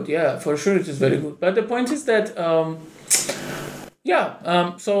very good. Yeah, for sure, it is very good. But the point is that,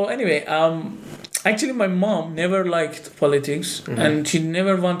 so anyway, actually, my mom never liked politics, and she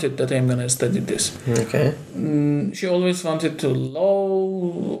never wanted that I'm gonna study this. Okay. She always wanted to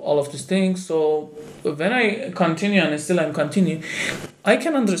law, all of these things. So when I continue, and still I'm continuing, I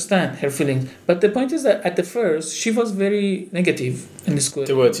can understand her feelings. But the point is that at the first, she was very negative in the school.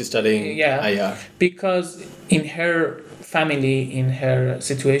 Towards you studying IR. Because in her family, in her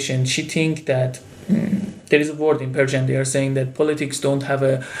situation, she think that there is a word in Persian. They are saying that politics don't have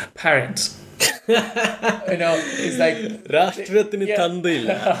a parents. It's like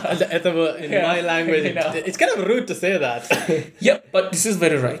in my language, it's kind of rude to say that. Yeah, but this is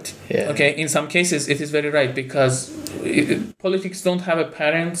very right. Yeah. Okay, in some cases it is very right because politics don't have a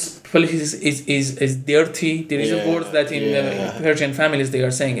parents. Politics is dirty. There is a word that in Persian families they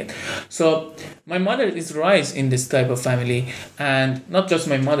are saying it. So my mother is raised in this type of family, and not just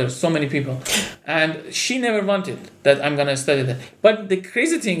my mother, so many people, and she never wanted that I'm gonna study that. But the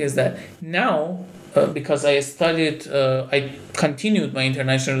crazy thing is that now, because I studied, I continued my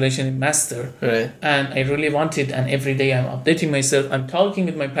international relations master, right? And I really wanted, and every day I'm updating myself. I'm talking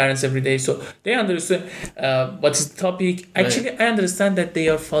with my parents every day, so they understand what is the topic. Actually, I understand that they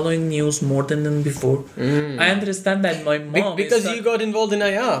are following news more than before. I understand that my mom because you got involved in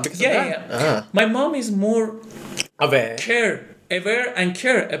IR. Because of that? My mom is more aware and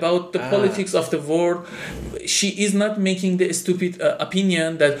care about the politics of the world. She is not making the stupid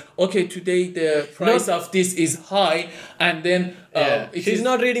opinion that today the price of this is high, and then she's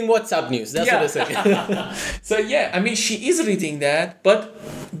not reading WhatsApp news. That's what I say. So I mean, she is reading that, but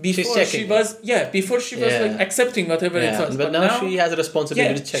before she was like accepting whatever it was. But now she has a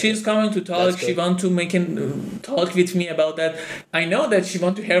responsibility to check. She's coming to talk. She want to talk with me about that. I know that she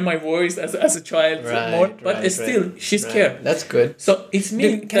want to hear my voice as a child more, but still she's scared. That's good. So it's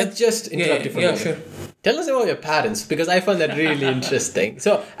me. Can I just interrupt you for a moment? Sure. Tell us about your parents, because I found that really interesting.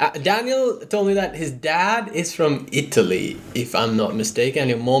 So Daniel told me that his dad is from Italy, if I'm not mistaken, and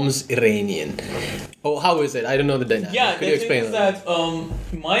your mom's Iranian. Oh, how is it? I don't know the dynamic. Yeah, could you explain that?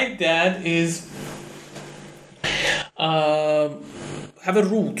 My dad is have a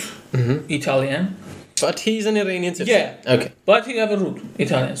root Italian. But he's an Iranian citizen. Yeah. Okay. But he have a root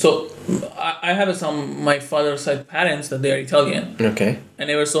Italian. So I have my father's side parents that they are Italian. Okay. I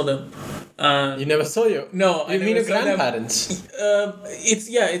never saw them. You never saw you? No. You mean your grandparents?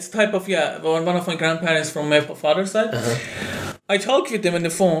 It's type of one of my grandparents from my father's side. I talked with them on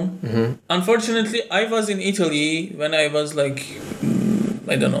the phone. Unfortunately, I was in Italy when I was like,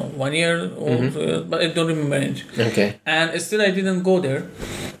 I don't know, 1 year old, but I don't remember it. Okay. And still I didn't go there.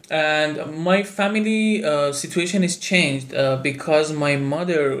 And my family situation is changed because my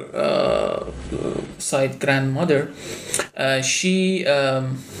mother side grandmother, she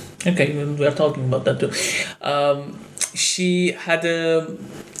we are talking about that too. She had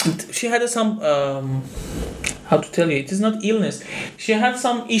some how to tell you, it is not illness. She had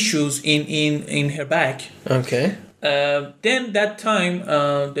some issues in her back. Okay. Then that time,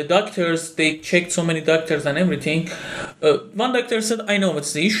 the doctors, they checked so many doctors and everything. One doctor said, I know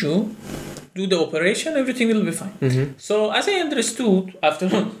what's the issue. Do the operation, everything will be fine. So as I understood, after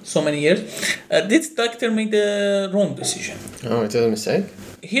so many years, this doctor made the wrong decision. Oh, it was a mistake?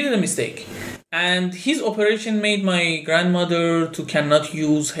 He did a mistake. And his operation made my grandmother to cannot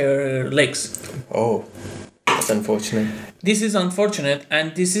use her legs. Oh, that's unfortunate. This is unfortunate,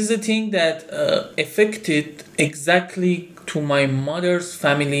 and this is a thing that affected exactly to my mother's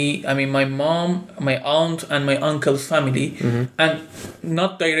family. I mean, my mom, my aunt, and my uncle's family, and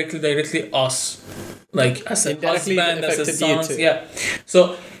not directly us, like as a Indirectly husband, as a affected son. you too. Yeah,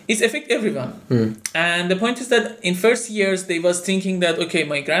 so it's affect everyone. And the point is that in first years they was thinking that okay,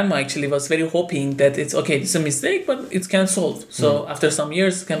 my grandma actually was very hoping that it's okay, it's a mistake, but it can solve. So after some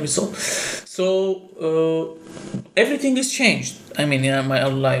years, it can be solved. So everything is changed. I mean, in my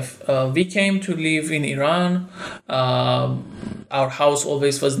own life, we came to live in Iran. Our house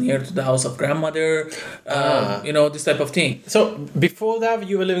always was near to the house of grandmother. You know, this type of thing. So before that,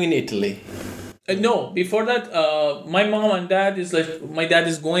 you were living in Italy. No, before that, my mom and dad is like, my dad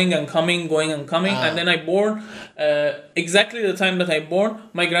is going and coming, and then I born. Exactly the time that I born,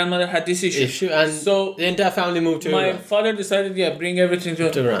 my grandmother had this issue, and so the entire family moved to my Iran. father decided, bring everything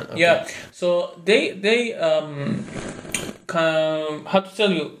to Iran. Okay. Yeah, so they how to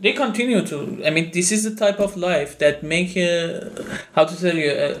tell you, they continue to. I mean, this is the type of life that make how to tell you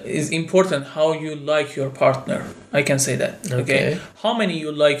is important. How you like your partner, I can say that. Okay, how many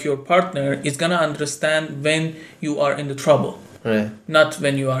you like your partner is gonna understand when you are in the trouble. Right. Not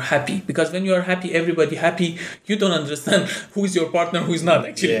when you are happy, because when you are happy, everybody happy. You don't understand who is your partner, who is not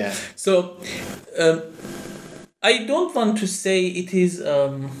actually. Yeah. So, I don't want to say it is.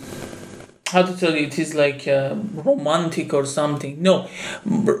 How to tell you, it is like romantic or something. No,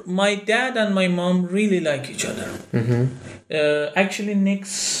 my dad and my mom really like each other. Actually,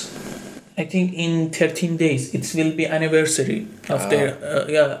 next, I think in 13 days, it will be anniversary of their,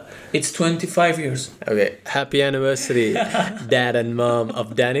 it's 25 years. Okay, happy anniversary, dad and mom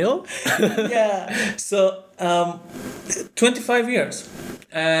of Daniel. Yeah, so 25 years.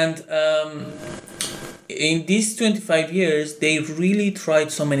 And in these 25 years, they really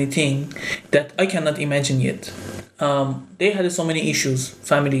tried so many things that I cannot imagine yet. They had so many issues,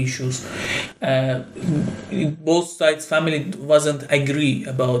 family issues. Both sides' family wasn't agree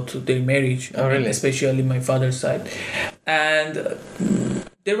about their marriage. Oh, really? Especially my father's side. And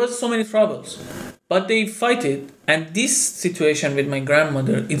there was so many troubles. But they fight it. And this situation with my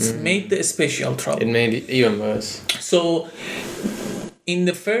grandmother, it's made the special trouble. It made it even worse. So in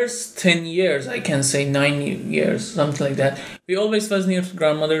the first 10 years, I can say 9 years, something like that, we always was near to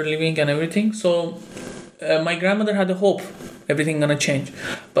grandmother living and everything. So my grandmother had a hope everything gonna change.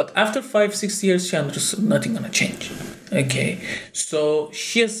 But after 5-6 years, she understood nothing gonna change. Okay, so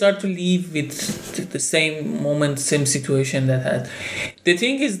she has started to live with the same moment, same situation that had. The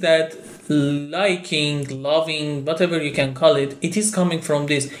thing is that liking, loving, whatever you can call it, it is coming from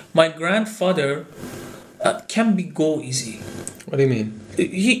this. My grandfather can be go easy. What do you mean?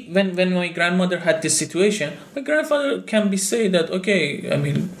 When my grandmother had this situation, my grandfather can be say that okay, I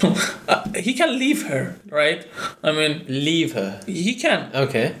mean, he can leave her, right? I mean, Leave her. he can,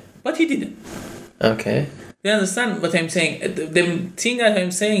 Okay. but he didn't. Okay. You understand what I'm saying? The thing that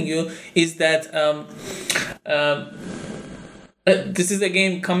I'm saying you is that this is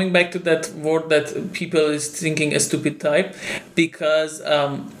again coming back to that word that people is thinking a stupid type, because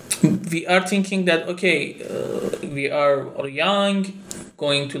we are thinking that okay, we are young,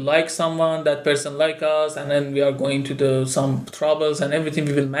 going to like someone, that person like us, and then we are going to do some troubles and everything,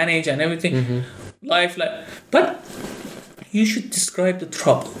 we will manage and everything. Life like, but you should describe the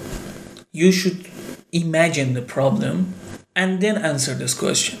trouble. You should imagine the problem and then answer this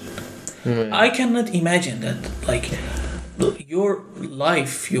question. I cannot imagine that like your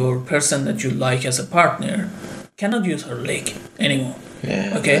life, your person that you like as a partner cannot use her leg anymore.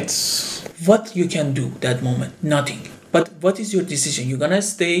 Yeah. Okay. What you can do that moment? Nothing. But what is your decision? You're gonna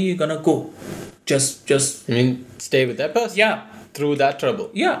stay, you're gonna go. Just I mean, stay with that person. yeah. Through that trouble.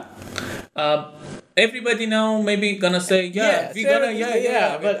 Yeah. Everybody now maybe gonna say, we gonna,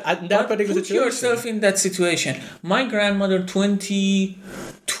 But at that particular put situation. yourself in that situation. My grandmother,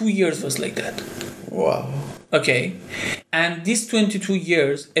 22 years was like that. Wow. Okay. And these 22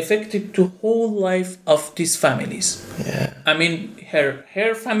 years affected the whole life of these families. Yeah. I mean,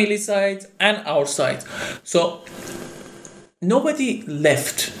 her family side and our side. So nobody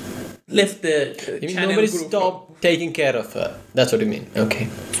left the You mean channel nobody group. stopped taking care of her? That's what you mean. Okay.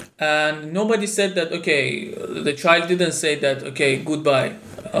 And nobody said that okay, the child didn't say that okay, goodbye,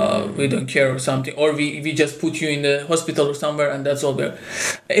 we don't care or something, or we just put you in the hospital or somewhere and that's all there.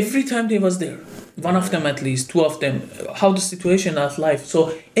 Every time they was there, one of them at least, two of them, how the situation of life.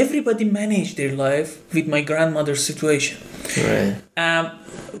 So everybody managed their life with my grandmother's situation. Right.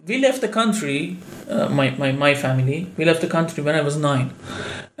 We left the country, my family, we left the country when I was 9.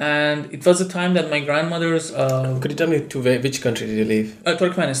 And it was a time that my grandmother's... Could you tell me which country did you leave?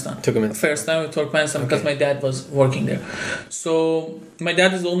 Turkmenistan. Turkmenistan. First time with Turkmenistan because my dad was working there. So my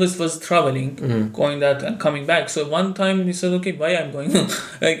dad was traveling, going that and coming back. So one time he said, okay, why I'm going?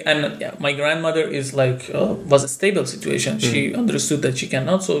 My grandmother is was a stable situation. She understood that she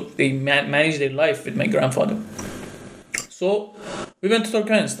cannot, so they managed their life with my grandfather. So we went to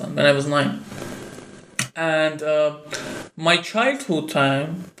Turkmenistan when I was 9. And my childhood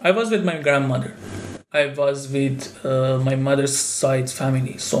time, I was with my grandmother. I was with my mother's side's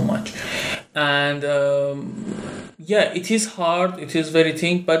family so much. And it is hard, it is very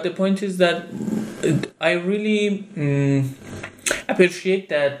thing, but the point is that I really appreciate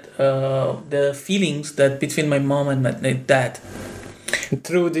that the feelings that between my mom and my dad.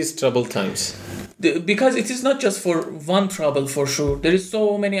 Through these troubled times. Because it is not just for one trouble, for sure. There is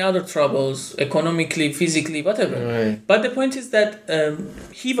so many other troubles, economically, physically, whatever. Right. But the point is that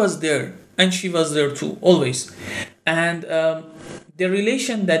he was there and she was there too, always. And the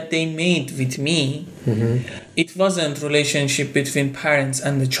relation that they made with me, it wasn't relationship between parents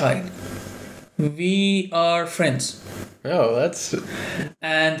and the child. We are friends. Oh, that's...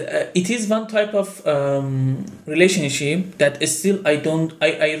 And it is one type of relationship that is still I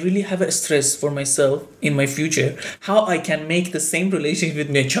really have a stress for myself in my future how I can make the same relationship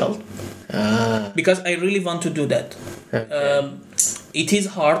with my child. Because I really want to do that. Okay. It is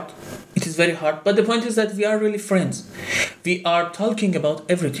hard. It is very hard. But the point is that we are really friends. We are talking about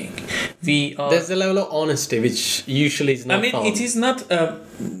everything. There's a level of honesty which usually is not found. It is not...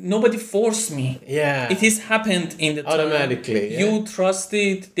 nobody forced me. Yeah. It is happened in the automatically. Time. You trust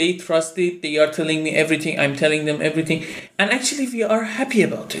it. They trust it. They are telling me everything. I'm telling them everything. And actually, we are happy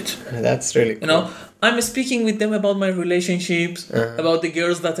about it. That's really cool. You know, I'm speaking with them about my relationships, about the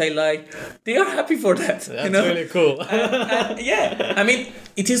girls that I like. They are happy for that. That's really cool. Yeah. I mean,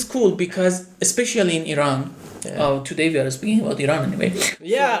 it is cool because, especially in Iran, today we are speaking about Iran anyway.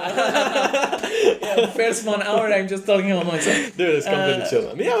 Yeah. First 1 hour I'm just talking about myself. Dude, it's completely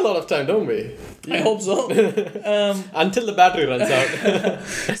chill. We have a lot of time, don't we? I hope so. Until the battery runs out.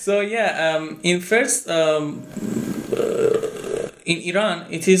 So in Iran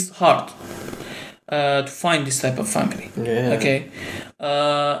it is hard to find this type of family. Yeah. Okay.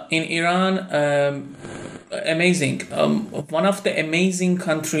 In Iran, amazing. One of the amazing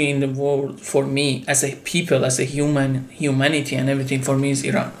country in the world for me as a people, as a humanity and everything for me is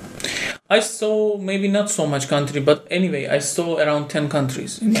Iran. I saw maybe not so much country, but anyway, I saw around 10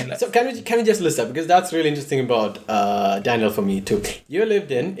 countries in my life. So can we just list that, because that's really interesting about Daniel for me too. You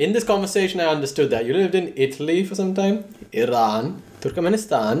lived in this conversation I understood that you lived in Italy for some time, Iran,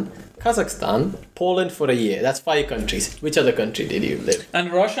 Turkmenistan, Kazakhstan, Poland for a year. That's 5 countries. Which other country did you live?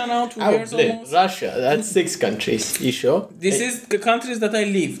 And Russia now, 2 years almost? Russia, that's 6 countries. You sure? This is the countries that I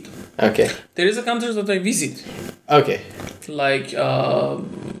lived. Okay. There is a countries that I visit. Okay. Like,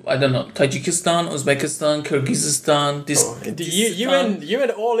 I don't know, Tajikistan, Uzbekistan, Kyrgyzstan. You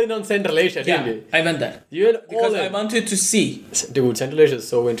went all in on Central Asia, didn't you? I went there. You went because all in. I wanted to see. Dude, Central Asia is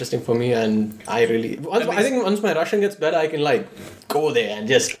so interesting for me, and I think once my Russian gets better, I can go there and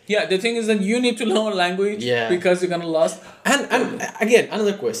just... Yeah, the thing is that you need to learn language because you're gonna lost. And again,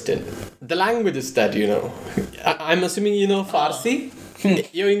 another question. The languages that you know, I'm assuming you know Farsi?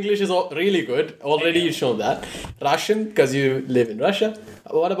 Your English is really good. Already you shown that. Russian, because you live in Russia.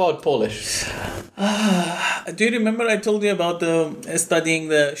 What about Polish? Do you remember I told you about studying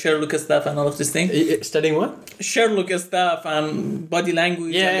the Sherlock stuff and all of this thing? Studying what? Sherlock stuff and body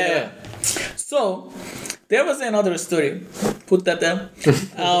language. Yeah. So, there was another story. Put that down.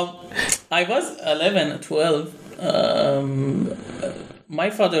 I was 11, 12. My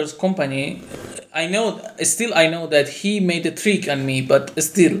father's company... I know that he made a trick on me, but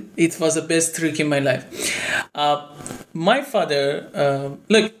still, it was the best trick in my life. My father,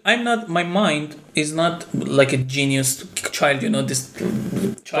 my mind is not like a genius child, this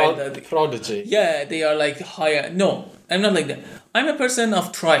child. Prodigy. Yeah, they are higher. No, I'm not like that. I'm a person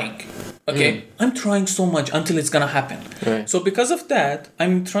of trying. Okay? I'm trying so much until it's gonna happen. Right. So because of that,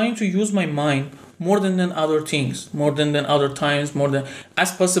 I'm trying to use my mind more than other things, more than other times, more than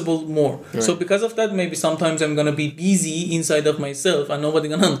as possible more. Right. So because of that, maybe sometimes I'm gonna be busy inside of myself and nobody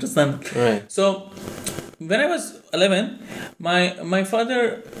gonna understand. Right. So when I was 11, my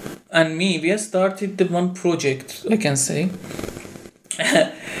father and me, we started the one project, I can say.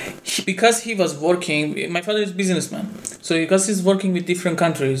 because he was working, my father is businessman. So because he's working with different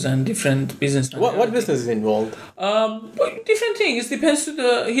countries and different businessmen. What business is involved? Different things. Depends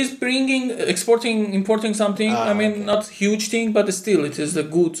to he's bringing, exporting, importing something. Not huge thing, but still it is the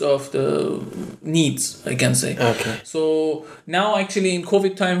goods of the needs, I can say. Okay. So now actually in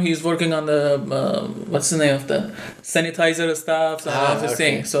COVID time, he's working on the, what's the name of the sanitizer stuff and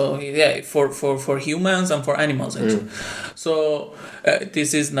everything. So yeah, for humans and for animals actually. So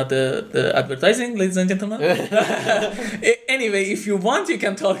this is not the advertising, ladies and gentlemen. Anyway, if you want, you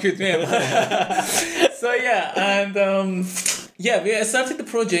can talk with me. So yeah, and we started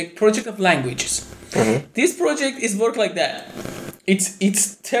the project of languages. This project is work like that.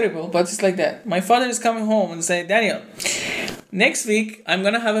 It's terrible, but it's like that. My father is coming home and say, Daniel, next week I'm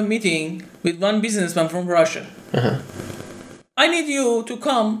gonna have a meeting with one businessman from Russia. I need you to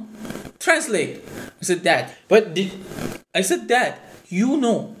come translate. I said, Dad. I said, Dad, you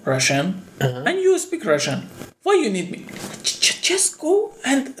know Russian and you speak Russian. Why you need me? Just go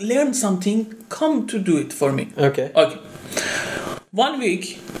and learn something. Come to do it for me. Okay. 1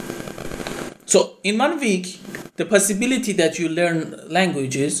 week. So in 1 week, the possibility that you learn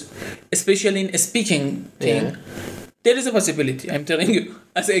languages, especially in a speaking thing, there is a possibility. I'm telling you,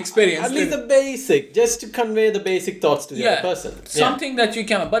 as an experience. At least the basic, just to convey the basic thoughts to the other person. Something that you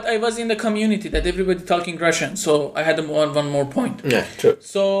can. But I was in the community that everybody talking Russian, so I had one more point. Yeah, true.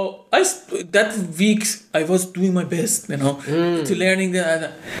 So that week I was doing my best, to learning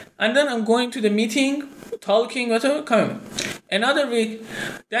the, and then I'm going to the meeting, talking, whatever, coming. Another week,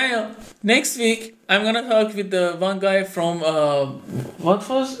 Daniel, next week I'm gonna talk with the one guy from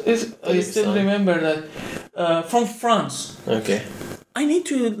I still remember that from France. Okay. I need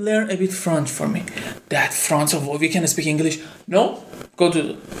to learn a bit French for me. That France we can speak English. No, go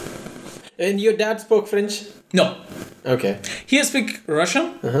to. And your dad spoke French? No. Okay. He speak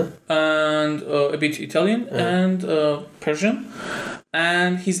Russian and a bit Italian and Persian.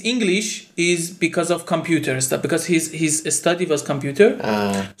 And his English is because of computer stuff, because his study was computer.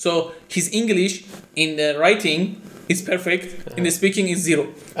 So his English in the writing is perfect, in the speaking is zero.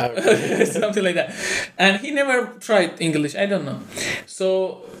 Something like that. And he never tried English, I don't know.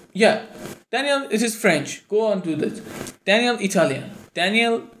 So yeah, Daniel, it is French, go and do that. Daniel, Italian.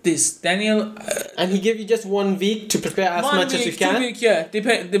 Daniel, this. Daniel... and he gave you just 1 week to prepare as much as you can? 1 week, yeah.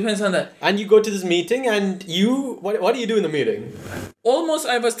 Depends on that. And you go to this meeting and you... What do you do in the meeting? Almost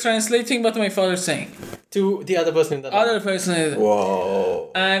I was translating what my father saying. To the other person in that Other person.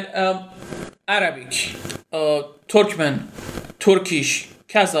 Whoa. And Arabic, Turkmen, Turkish,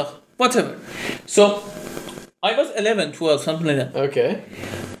 Kazakh, whatever. So I was 11, 12, something like that. Okay.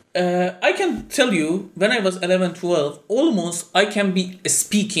 I can tell you, when I was 11, 12, almost I can be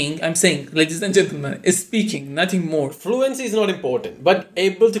speaking, I'm saying, ladies and gentlemen, speaking, nothing more. Fluency is not important, but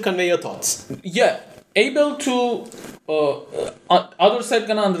able to convey your thoughts. Yeah, able to, other side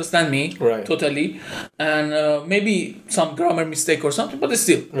gonna understand me, right, totally, and maybe some grammar mistake or something, but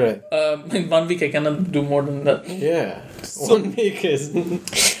still, right. In 1 week I cannot do more than that. Yeah, so, 1 week is...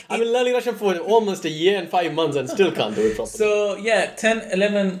 I've been learning Russian for almost a year and 5 months and still can't do it properly. So yeah, 10,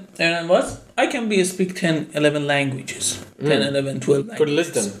 11, and what? I can speak 10, 11 languages. 10, 11, 12 languages. Could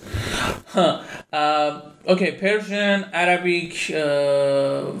list them. Okay, Persian, Arabic,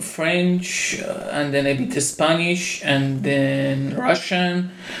 French, and then a bit Spanish, and then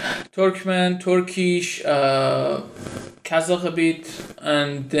Russian, Turkmen, Turkish, Kazakh a bit,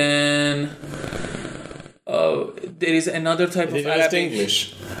 and then there is another type of Arabic.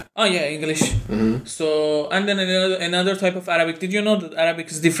 English. Oh yeah, English. Mm-hmm. So and then another type of Arabic. Did you know that Arabic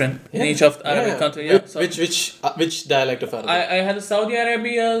is different in each of the Arabic country? Yeah. Which dialect of Arabic? I had Saudi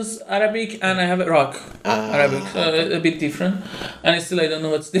Arabia's Arabic and I have Iraq Arabic. A bit different, and still I don't know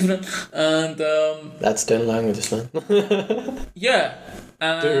what's different. And that's 10 languages, man. Yeah.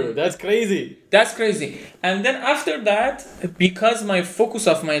 Dude, that's crazy. That's crazy. And then after that, because my focus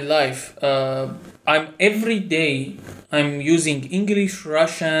of my life, I'm every day I'm using English,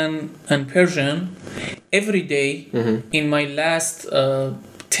 Russian, and Persian every day in my last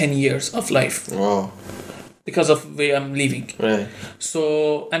 10 years of life. Wow. Because of where I'm living. Right.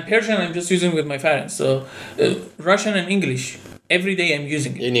 So, and Persian I'm just using with my parents. So, Russian and English, every day I'm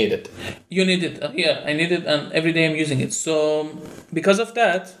using it. You need it. You need it. Yeah, I need it, and every day I'm using it. So, because of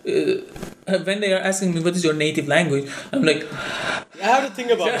that, when they are asking me what is your native language, I'm like, I have to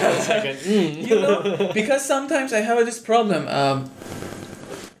think about it for a second. You know, because sometimes I have this problem.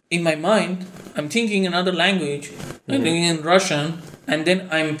 In my mind, I'm thinking another language, I'm thinking in Russian, and then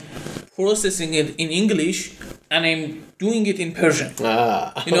I'm processing it in English, and I'm doing it in Persian.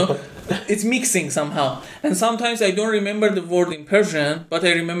 You know, it's mixing somehow. And sometimes I don't remember the word in Persian, but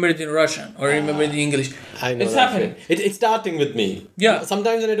I remember it in Russian or I remember it in English. I know it's that happening. It's starting with me. Yeah.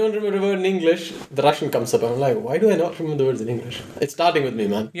 Sometimes when I don't remember the word in English, the Russian comes up. I'm like, why do I not remember the words in English? It's starting with me,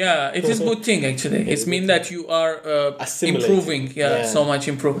 man. Yeah, it is a good thing actually. It's mean that you are Assimilating. improving. Yeah, so much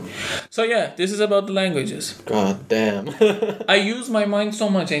improving. So yeah, this is about the languages. God damn. I use my mind so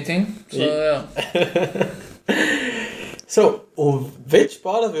much, I think. So yeah. So, which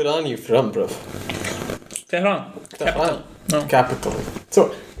part of Iran you from, bro? Tehran. Capital. No. Capital.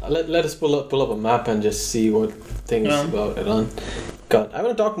 So, let us pull up a map and just see what things about Iran. God, I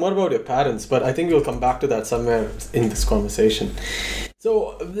want to talk more about your parents, but I think we'll come back to that somewhere in this conversation.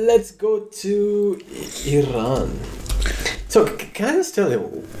 So, let's go to Iran. So, can I just tell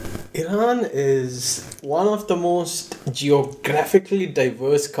you, Iran is one of the most geographically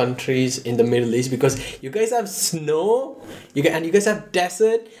diverse countries in the Middle East because you guys have snow, you guys have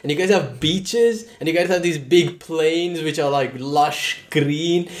desert, and you guys have beaches, and you guys have these big plains which are like lush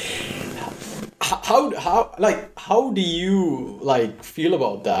green. How do you like feel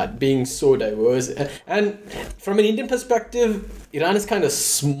about that being so diverse? And from an Indian perspective, Iran is kind of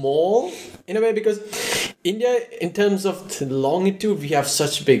small in a way because India, in terms of longitude, we have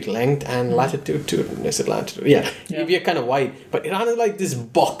such big length, and latitude too. Is it latitude? Yeah. We are kind of wide, but Iran is like this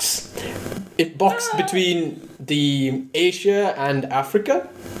box. It boxed between the Asia and Africa.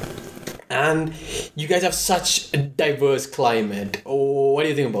 And you guys have such a diverse climate. Oh, what do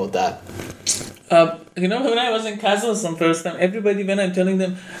you think about that? You know, when I was in Kazakhstan first time, everybody, when I'm telling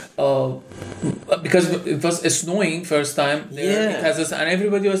them, because it was snowing first time there in Kazakhstan, and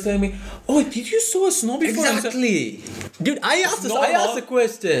everybody was telling me, "Oh, did you saw snow before?" Exactly, dude. I asked the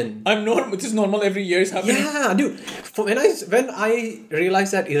question. I'm normal. It is normal every year. It's happening. Yeah, dude. When I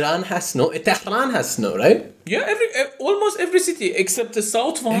realized that Iran has snow, Tehran has snow, right? Yeah, almost every city except the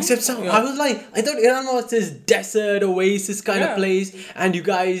south one. Except south. Yeah. I was like, I thought Iran was this desert oasis kind of place, and you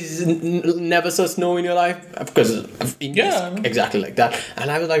guys never saw snow in your life because of India. Exactly like that. And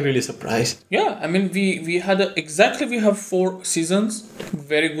I was like really surprised. Yeah, I mean we have 4 seasons,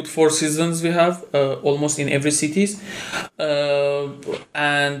 very good 4 seasons we have almost in every cities,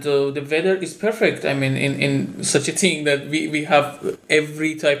 and the weather is perfect. I mean in such a thing that we have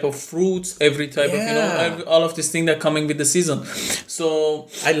every type of fruits, every type of all of this thing that coming with the season. So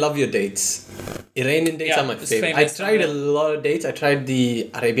I love your dates. Iranian dates are my favorite. I tried a lot of dates. I tried the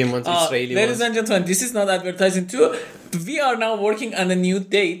Arabian ones, Israeli ones. Ladies and gentlemen, this is not advertising too. We are now working on a new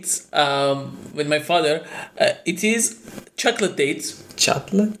dates with my father. It is chocolate dates.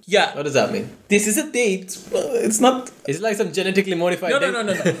 Chocolate? Yeah. What does that mean? This is a date. It's not... Is it like some genetically modified date? No.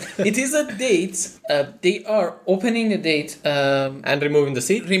 It is a date. They are opening a date. And removing the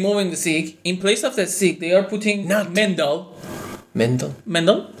seed? Removing the seed. In place of that seed, they are putting Mendel. Mental?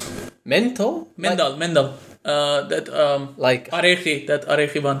 Mendel. That like Arechi, that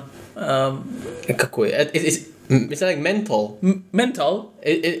Arechi one. It's like mental. Mental.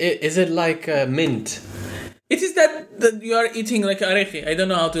 Is it like mint? It is that you are eating like arechi. I don't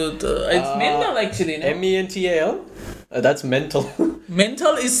know how to. It's mental actually. No? MENTAL. That's mental.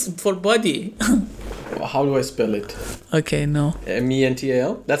 Mental is for body. How do I spell it? Okay, no.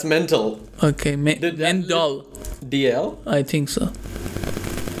 MENTAL. That's mental. Okay, Mendel. DL. I think so.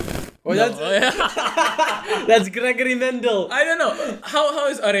 Oh, no. That's Gregory Mendel. I don't know. How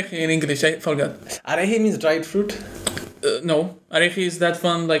is arechi in English? I forgot. Arechi means dried fruit. No, arechi is that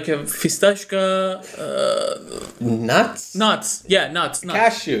one like a fistashka. Nuts. Nuts. Yeah, nuts.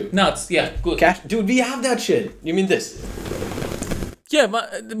 Cashew. Nuts. Yeah, good. Dude, we have that shit. You mean this? Yeah,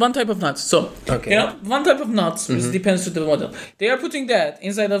 one type of nuts. So, okay. One type of nuts, which depends to the model. They are putting that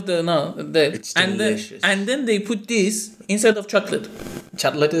inside of the It's delicious. And then they put this inside of chocolate.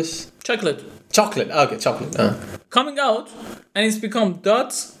 Chocolate is? Chocolate. Okay, chocolate. Coming out, and it's become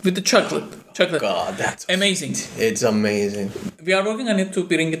dots with the chocolate. God, that's amazing. It's amazing. We are working on it to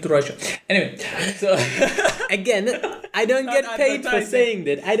bring it to Russia. Anyway, so again, I don't get paid for saying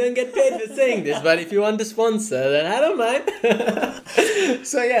that. But if you want to sponsor, then I don't mind.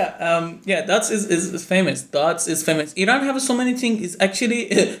 So Dots is famous. Dots is famous. Iran have so many things. Is actually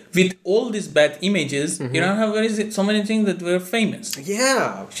with all these bad images, Iran have so many things that were famous.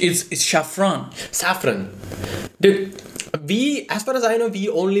 Yeah, it's saffron. Dude. As far as I know, we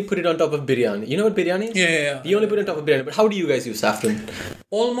only put it on top of biryani. You know what biryani is? Yeah. We only put it on top of biryani. But how do you guys use saffron?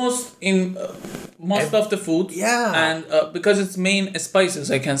 Almost in most of the food. Yeah. And because it's main spices,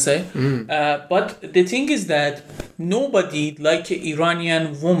 I can say. But the thing is that nobody like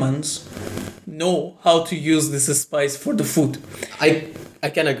Iranian women know how to use this spice for the food. I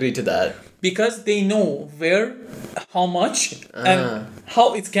can agree to that. because they know where, how much, and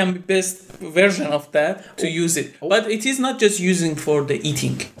how it can be best version of that to use it. But it is not just using for the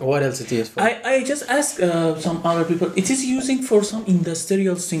eating. What else it is for? I just asked some other people. It is using for some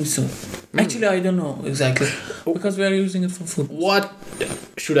industrial things too. Actually, I don't know exactly because we are using it for food. What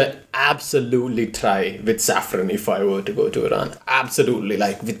should I absolutely try with saffron if I were to go to Iran? Absolutely,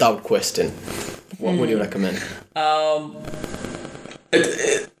 like without question. What would you recommend?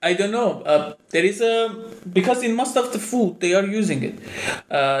 I don't know. There is because in most of the food they are using it.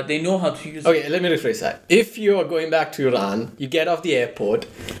 They know how to use it. Okay, let me rephrase that. If you are going back to Iran, you get off the airport,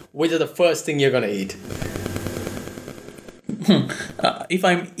 which is the first thing you're gonna eat? If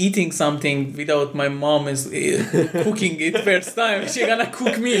I'm eating something without my mom is cooking it first time, she's gonna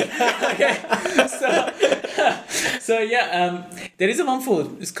cook me. Okay, so yeah, there is one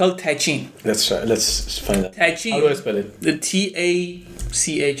food. It's called tachin. Let's try. Let's find that. Tachin. How do I spell it? The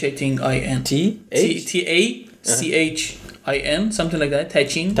TACH, I think, IN. TACHIN, something like that.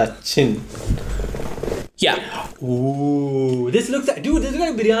 Tachin. Tachin. Yeah. Ooh, this looks like, dude, this looks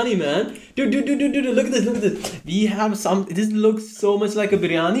like biryani, man. Dude, look at this. We have this looks so much like a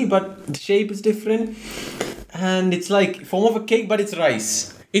biryani, but the shape is different. And it's like form of a cake, but it's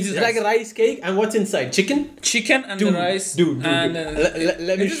rice. It's like a rice cake, and what's inside? Chicken and the rice. Dude. And,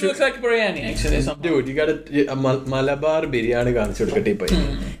 let me it just looks like biryani, actually. Somehow. Dude, you gotta Malabar biryani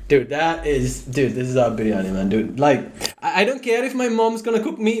Dude, this is our biryani, man. Dude, like, I don't care if my mom's gonna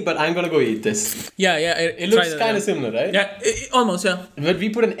cook me, but I'm gonna go eat this. Yeah. It looks kind of similar, right? Yeah, almost, yeah. But we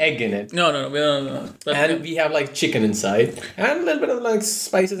put an egg in it. No. And we have like chicken inside, and a little bit of like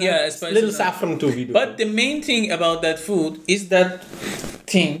spices. Yeah, and spices. Little saffron too. We do. But the main thing about that food is that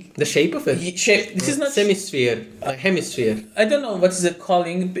thing. The shape of it. This is not hemisphere. I don't know what is it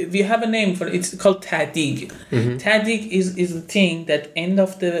calling. We have a name for it. It's called tadig. Tadig is the thing that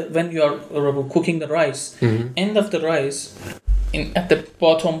when you are cooking the rice, end of the rice, at the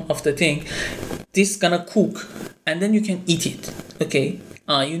bottom of the thing, this gonna cook, and then you can eat it. Okay.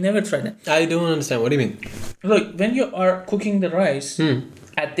 You never tried that. I don't understand. What do you mean? Look, when you are cooking the rice,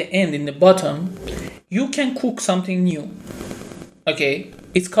 at the end, in the bottom, you can cook something new. Okay,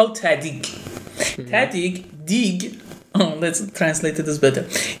 it's called tadig. Tadig, dig. Let's translate it as better.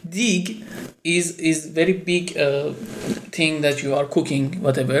 Dig is very big thing that you are cooking,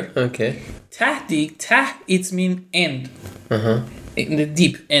 whatever. Okay. Tahdig, it means end. In the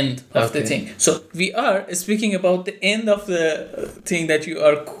deep end of the thing. So we are speaking about the end of the thing that you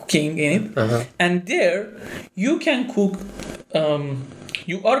are cooking in it, and there you can cook.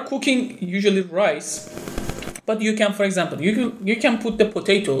 You are cooking usually rice. But you can, for example, you can put the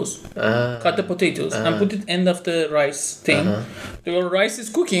potatoes, cut the potatoes, and put it end of the rice thing. Your rice is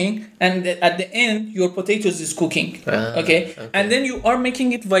cooking, and at the end, your potatoes is cooking. Okay? And then you are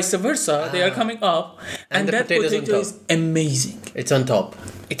making it vice versa. They are coming up, and that potato is amazing. It's on top.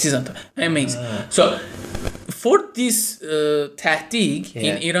 It is on top. Amazing. So, for this tahdig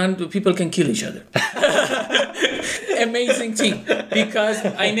in Iran, people can kill each other. Amazing thing, because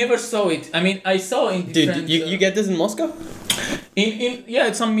I never saw it. I mean, I saw in different... Dude, you get this in Moscow?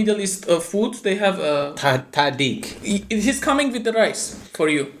 In some Middle East foods, they have... Tahdig. It is coming with the rice for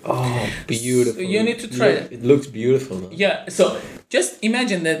you. Oh, beautiful. So you need to try it. It looks beautiful, man. Yeah, so just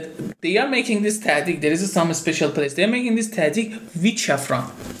imagine that they are making this tahdig. There is some special place. They are making this tahdig with saffron.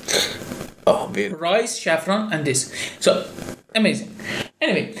 Oh, beautiful. Rice, saffron, and this. So, amazing.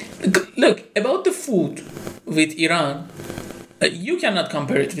 Anyway, look, about the food with Iran, you cannot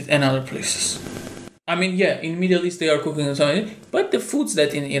compare it with another places. I mean, yeah, in Middle East they are cooking and so on, but the foods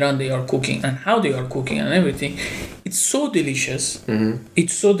that in Iran they are cooking and how they are cooking and everything, it's so delicious.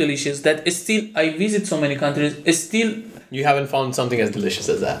 It's so delicious that still I visit so many countries, still... You haven't found something as delicious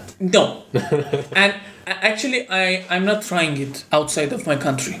as that? No. And actually, I'm not trying it outside of my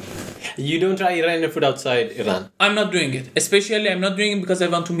country. You don't try Iranian food outside Iran? I'm not doing it. Especially, I'm not doing it because I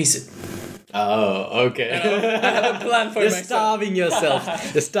want to miss it. Oh, okay. I have a plan for You're myself. starving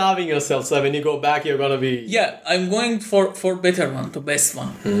yourself. You're starving yourself, so when you go back, you're gonna be... Yeah, I'm going for better one, the best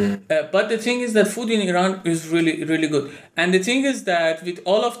one. But the thing is that food in Iran is really, really good. And the thing is that with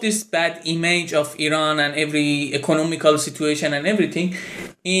all of this bad image of Iran and every economical situation and everything,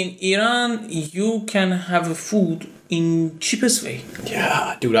 in Iran, you can have a food in cheapest way.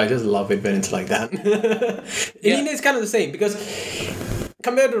 Yeah, dude, I just love it when it's like that. In India, it's kind of the same because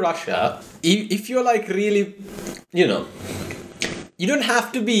compared to Russia, if you're like really, you don't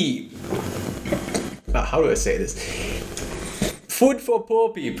have to be, how do I say this? Food for poor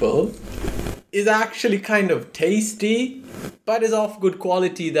people is actually kind of tasty, but is of good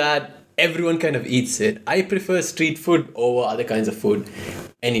quality that everyone kind of eats it. I prefer street food over other kinds of food.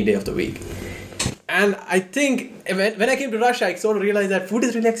 any day of the week. And I think when I came to Russia, I sort of realized that food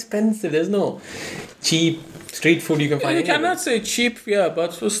is really expensive. There's no cheap street food you can find. You cannot say cheap, yeah,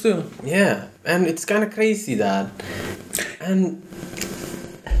 but still. Yeah, and it's kind of crazy that. And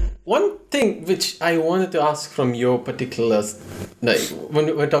one thing which I wanted to ask from your particulars, like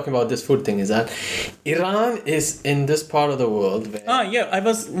when we're talking about this food thing, is that Iran is in this part of the world where... I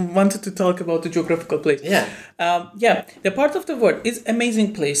wanted to talk about the geographical place. Yeah. The part of the world is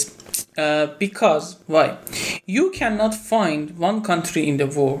amazing place. Because why? You cannot find one country in the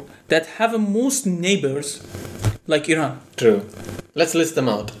world that have most neighbors like Iran. True. Let's list them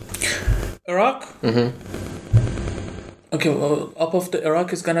out. Iraq. Okay, well, up of the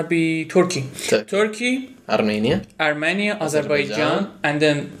Iraq is gonna be Turkey. Turkey, Armenia, Azerbaijan, and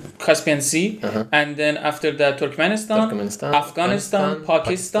then Caspian Sea, and then after that Turkmenistan, Afghanistan,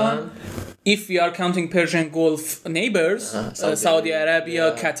 Pakistan. If we are counting Persian Gulf neighbors, Saudi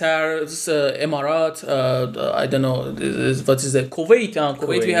Arabia, Qatar, Emirat, I don't know, what is that? Kuwait.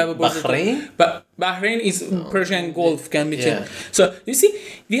 Kuwait, we have a Bahrain. But Bahrain is Persian Gulf, can be checked. So you see,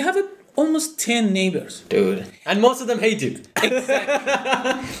 we have almost 10 neighbors. Dude. And most of them hate you.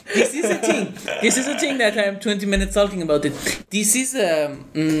 Exactly. This is a thing that I'm 20 minutes talking about it. This is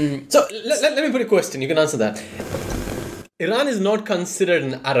So let me put a question. You can answer that. Iran is not considered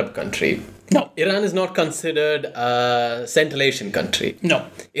an Arab country. No. Iran is not considered a Central Asian country. No.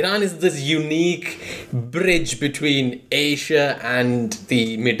 Iran is this unique bridge between Asia and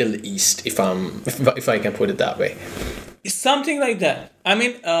the Middle East, if I can put it that way. Something like that. I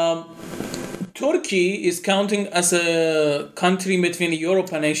mean, Turkey is counting as a country between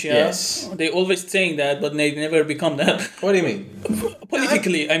Europe and Asia. Yes. They always saying that, but they never become that. What do you mean?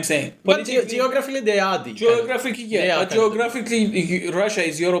 Politically, I'm saying. But geographically, they are the... Geographically, yeah. But geographically, Russia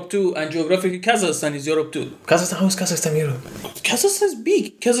is Europe too, and geographically, Kazakhstan is Europe too. Kazakhstan, how is Kazakhstan Europe? Kazakhstan is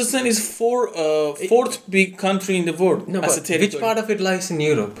big. Kazakhstan is fourth big country in the world as a territory. Which part of it lies in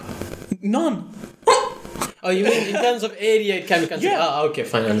Europe? None. Oh, you mean in terms of area it can be considered? Yeah. Okay,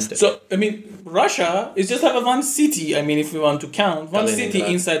 fine, I understand. So, I mean, Russia is just have one city, I mean, if you want to count, one city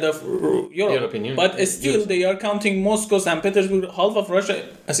inside of Europe. European Union. But still, they are counting Moscow, St. Petersburg, half of Russia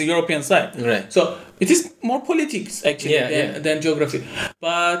as a European side. Right. So, it is more politics, actually, than geography.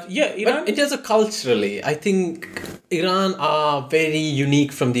 But, yeah, Iran... But in terms of culturally, I think Iran are very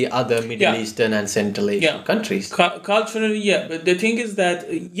unique from the other Middle Eastern and Central Asian countries. Culturally, yeah. But the thing is that,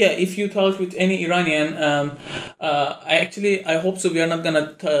 if you talk with any Iranian... I hope so. We are not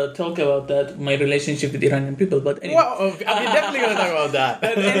gonna talk about that, my relationship with Iranian people, but anyway. Well, we're definitely gonna talk about that.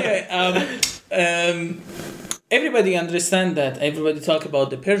 But anyway, everybody understand that. Everybody talk about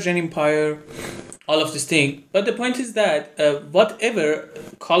the Persian Empire, all of this thing. But the point is that whatever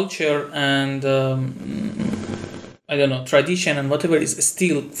culture and tradition and whatever is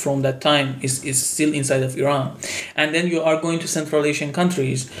still from that time is still inside of Iran. And then you are going to Central Asian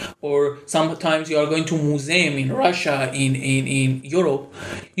countries, or sometimes you are going to museum in Russia, in Europe.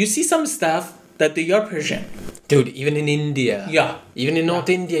 You see some stuff that they are Persian. Dude, even in India. Yeah. Even in North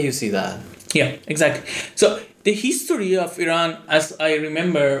India you see that. Yeah, exactly. So the history of Iran, as I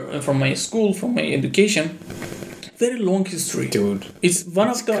remember from my school, from my education, very long history. Dude. It's one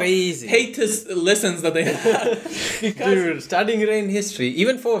of the crazy. Hatest lessons that I had. Dude, studying Iranian history,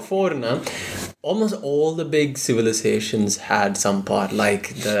 even for a foreigner, almost all the big civilizations had some part,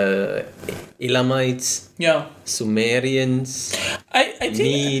 like the Elamites, Sumerians, I think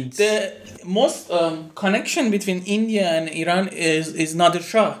Medes. The most connection between India and Iran is Nadir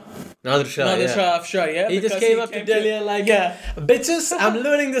Shah. Nadir Shah of Shah, yeah. He just came up to Delhi and bitches, I'm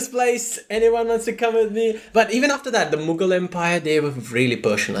learning this place. Anyone wants to come with me? But even after that, the Mughal Empire, they were really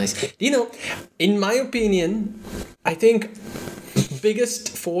Persianized. You know, in my opinion, I think biggest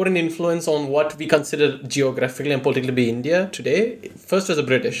foreign influence on what we consider geographically and politically to be India today, first was the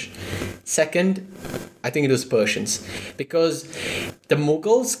British. Second, I think it was Persians, because the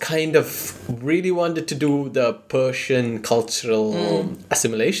Mughals kind of really wanted to do the Persian cultural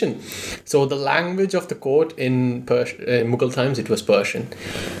assimilation. So the language of the court in Mughal times, it was Persian.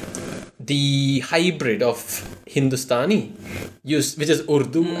 The hybrid of Hindustani, which is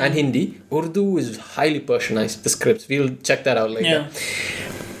Urdu and Hindi. Urdu is highly Persianized, the scripts. We'll check that out later. Yeah.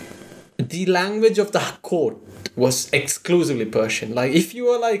 The language of the court was exclusively Persian. Like if you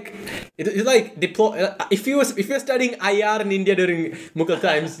were like, it's like if you were studying IR in India during Mughal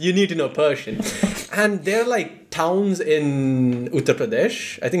times, you need to know Persian. And there are like towns in Uttar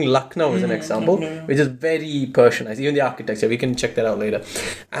Pradesh. I think Lucknow is an example, which is very Persianized. Even the architecture, we can check that out later.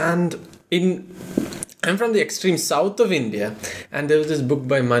 And I'm from the extreme south of India, and there was this book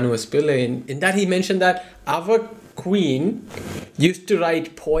by Manu S. Pillai. In that he mentioned that our queen used to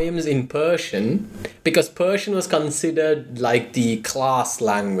write poems in Persian because Persian was considered like the class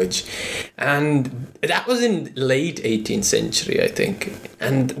language, and that was in late 18th century, I think.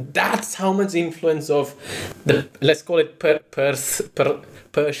 And that's how much influence of the, let's call it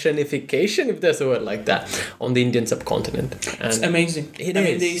Persianification, if there's a word like that, on the Indian subcontinent. And it's amazing. It I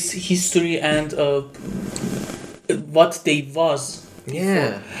mean, is. this history and what they was.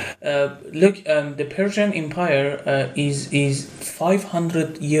 Yeah. Look, the Persian Empire is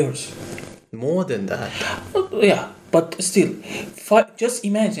 500 years. More than that. Yeah, but still, just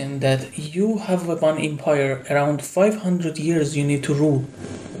imagine that you have one empire around 500 years you need to rule.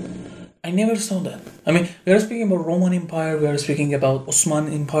 I never saw that. I mean, we are speaking about Roman Empire, we are speaking about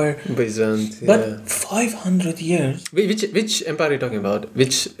Osman Empire, Byzant, yeah. but 500 years. Which empire are you talking about?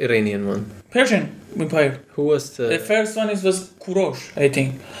 Which Iranian one? Persian Empire. Who was The first one was Kurosh, I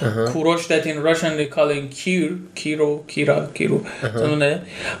think. Kurosh, that in Russian they call him Kira. Something like that.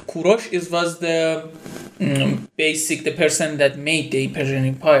 Kurosh was the the person that made the Persian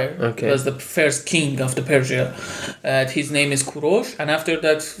Empire. Okay. Was the first king of the Persia. His name is Kurosh, and after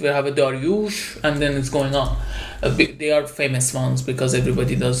that we have a Dariush, and then it's going on. They are famous ones because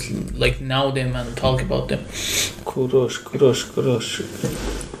everybody does like know them and talk about them. Kurosh.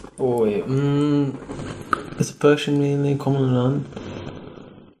 Oh wait, it's a Persian name common around.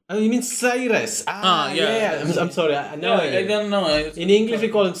 Oh, you mean Cyrus? Yeah. I'm sorry. I don't know. In English we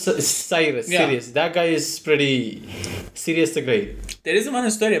call him Cyrus. Yeah. Serious. That guy is pretty serious to great. There is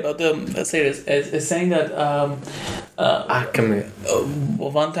one story about the Cyrus. It's saying that Come here.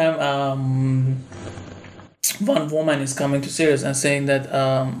 one time one woman is coming to Cyrus and saying that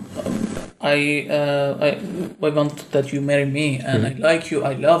I want that you marry me, and I like you,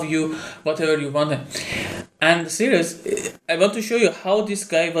 I love you, whatever you want. And Cyrus, I want to show you how this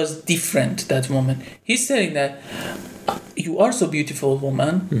guy was different that moment. He's saying that you are so beautiful,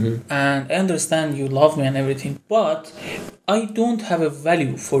 woman, and I understand you love me and everything, but I don't have a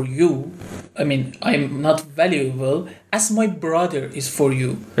value for you. I mean, I'm not valuable as my brother is for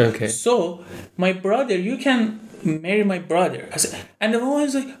you. Okay. So, my brother, you can marry my brother. And the woman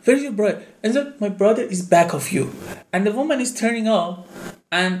is like, where's your brother? And so, my brother is back of you. And the woman is turning up,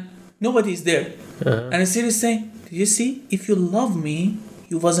 and nobody is there. And the Siri is saying, do you see? If you love me,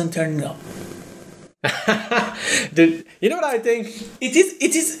 you wasn't turning up. Dude, you know what I think? It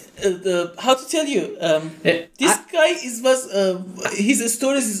is how to tell you, this guy his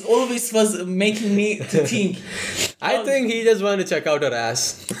stories is always was making me to think. I think he just wanted to check out her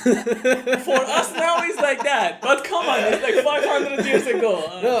ass. For us now it's like that, but come on, it's like 500 years ago.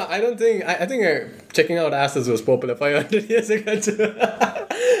 No, I don't think. I think checking out asses was popular 500 years ago too.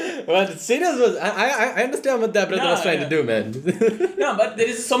 But serious was. I understand what that brother was trying to do, man. No, but there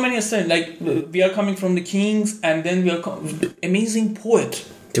is so many things. Like we are coming from the kings, and then we are amazing poet.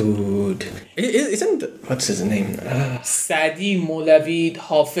 Dude, isn't what's his name? Sadi, Molavi,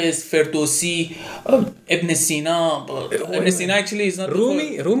 Hafiz, Ferdowsi, Ibn Sina. Ibn Sina actually is not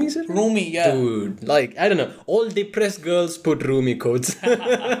Rumi. Rumi, is it? Rumi, yeah. Dude, like I don't know. All depressed girls put Rumi quotes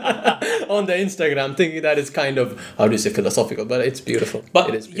on the Instagram, thinking that it's kind of, how do you say, philosophical, but it's beautiful.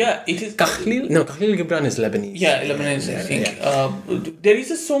 But it is beautiful. yeah, it is. Khalil Gibran is Lebanese. Yeah, Lebanese, I think. Yeah. There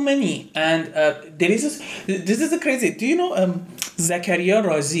is so many, and there is this is crazy. Do you know Zakaria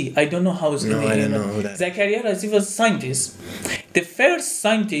Razi? I don't know how it's I don't know who that. Zakaria Razi was a scientist. The first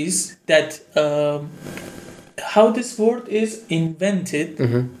scientist that how this word is invented,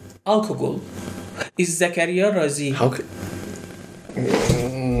 alcohol, is Zakaria Razi.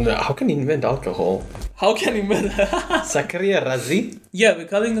 How can he invent alcohol? How can he invent Zakaria Razi? Yeah, we're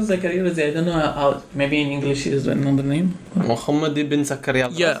calling him Zakaria Razi. I don't know how. Maybe in English is another name. Muhammad ibn Zakaria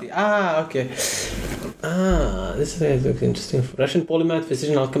Razi. Yeah. Okay. This looks interesting. Russian polymath,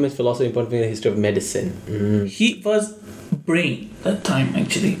 physician, alchemist, philosopher, important in the history of medicine. He was brain that time,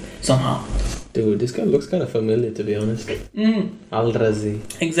 actually, somehow. Dude, this guy looks kind of familiar, to be honest. Al-Razi.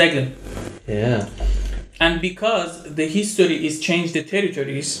 Exactly. Yeah. And because the history is changed the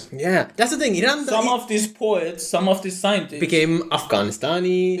territories. Yeah, that's the thing. Iran. Some of these poets, some of these scientists became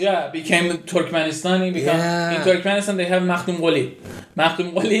Afghanistani. Yeah, became Turkmenistani. In Turkmenistan they have Makhdum Qoli.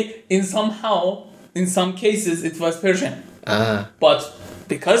 Makhdum Qoli in some cases it was Persian. But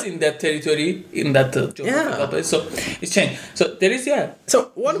because in that territory, in that geographical place, so it's changed. So there is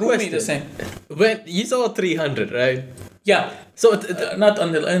So one Rumi question. The same. When you saw 300, right? Yeah. So not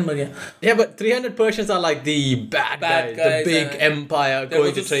on the end, but yeah. Yeah, but 300 Persians are like the bad guys, the big empire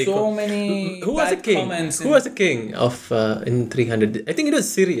going to take. So many. Who was a king? Who was a king of in 300? I think it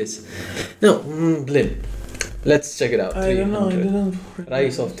was Sirius. No, Blim. Let's check it out. I don't know. I 300. didn't.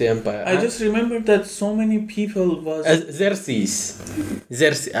 Rise of the empire. I just remember that so many people was. Xerxes.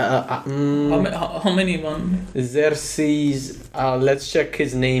 Xerxes. How many one? Xerxes. Let's check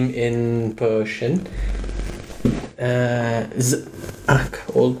his name in Persian. How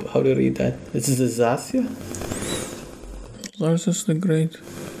do you read that? This is Zasia? Xerxes the Great.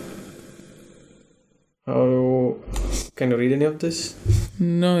 How can you read any of this?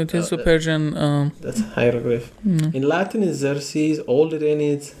 No, it is a Persian. That's hieroglyph. In Latin is Xerxes. Old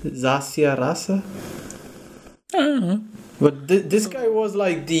Iranian is Zasia Rasa. I don't know. But this guy was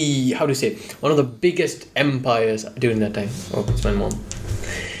like one of the biggest empires during that time. Oh, it's my mom.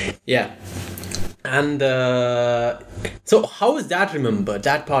 Yeah. And so how is that remembered?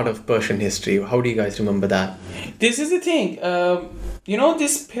 That part of Persian history. How do you guys remember that? This is the thing.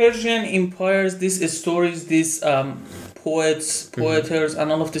 These Persian empires, these stories, these poets, poeters,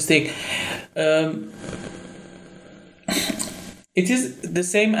 and all of this thing. It is the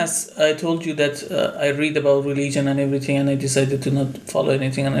same as I told you that I read about religion and everything, and I decided to not follow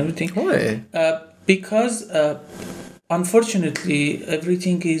anything and everything. Why? Because unfortunately,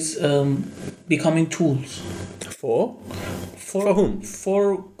 everything is becoming tools. For whom?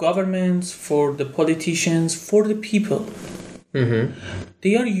 For governments, for the politicians, for the people. Mm-hmm.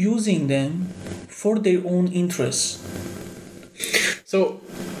 They are using them for their own interests. So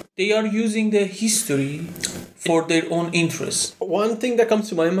they are using the history for their own interests. One thing that comes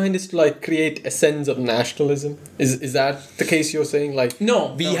to my mind is to like create a sense of nationalism. Is that the case you're saying? Like,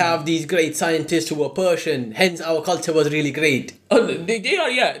 no, we have these great scientists who were Persian, hence our culture was really great. Oh,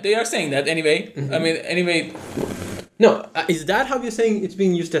 they are saying that anyway. Mm-hmm. I mean, anyway. No, is that how you're saying it's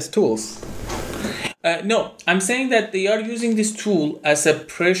being used as tools? No, I'm saying that they are using this tool as a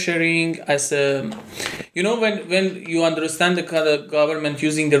pressuring, as a, when you understand the kind of government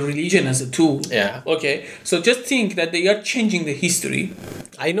using the religion as a tool. Yeah. Okay. So just think that they are changing the history.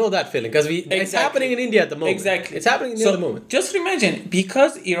 I know that feeling because it's happening in India at the moment. Exactly. It's happening in India at the moment. Just imagine,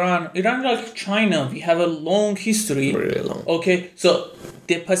 because Iran like China, we have a long history. Really long. Okay. So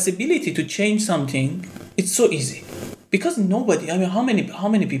the possibility to change something, it's so easy. Because nobody, I mean, how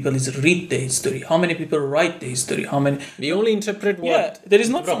many people read the history? How many people write the history? How many? We only interpret what there is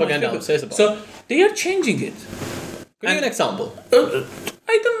not propaganda says about. So they are changing it. Give me an example.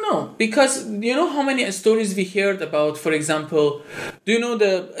 I don't know, because you know how many stories we heard about. For example, do you know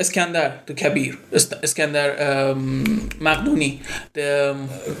the Iskandar, the Kabir, Iskandar Maghduni?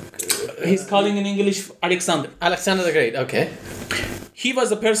 He's calling in English Alexander. Alexander the Great. Okay. He was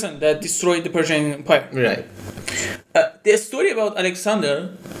the person that destroyed the Persian Empire. Right. The story about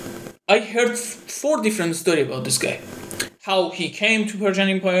Alexander, I heard 4 different stories about this guy. How he came to Persian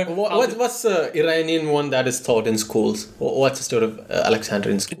Empire. What's the Iranian one that is taught in schools? What's the story of Alexander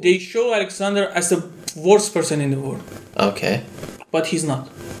in school? They show Alexander as the worst person in the world. Okay. But he's not.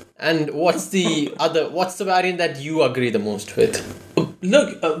 And what's the variant that you agree the most with?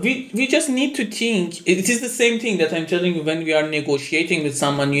 Look, we just need to think. It is the same thing that I'm telling you. When we are negotiating with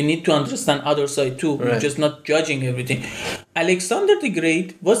someone, you need to understand other side too. Right. You're just not judging everything. Alexander the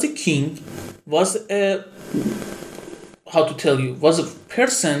Great was a king, was a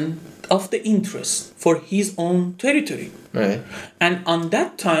person of the interest for his own territory. Right. And on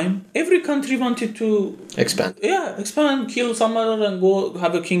that time, every country wanted to expand. Yeah, expand, kill someone and go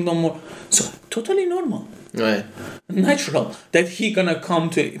have a kingdom more. So totally normal. Right. Natural that he gonna come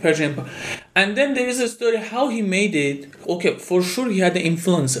to Persian Empire. And then there is a story how he made it. Okay, for sure he had the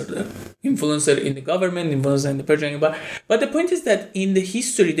influencer there. Influencer in the government, influencer in the Persian Empire. But the point is that in the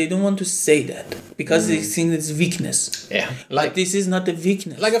history they don't want to say that because they think it's weakness. Yeah. Like this is not a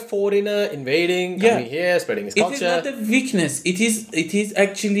weakness. Like a foreigner invading, coming here, spreading his culture. It is not a weakness. It is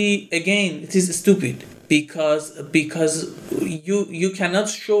actually, again, it is stupid. Because you cannot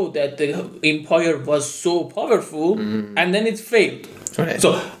show that the empire was so powerful and then it failed. Right.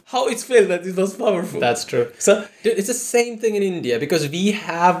 So how it failed that it was powerful? That's true. So it's the same thing in India because we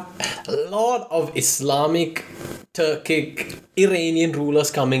have a lot of Islamic, Turkic, Iranian rulers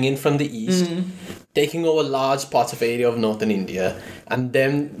coming in from the east, taking over large parts of area of northern India, and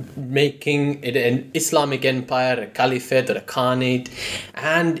then making it an Islamic empire, a caliphate or a khanate,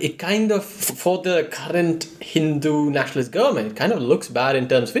 and it kind of, for the current Hindu nationalist government, it kind of looks bad in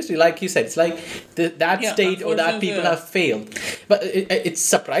terms of history. Like you said, it's like that state or that people have failed. But it's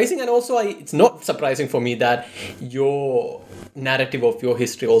surprising, and also it's not surprising for me that your narrative of your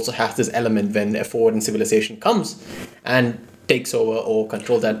history also has this element when a foreign civilization comes and takes over or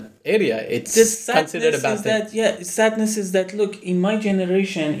control that area, it's The considered a sadness bad is thing. that sadness is that, look, in my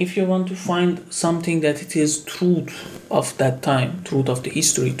generation, if you want to find something that it is truth of that time, truth of the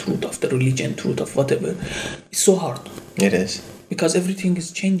history, truth of the religion, truth of whatever, it's so hard It is. because everything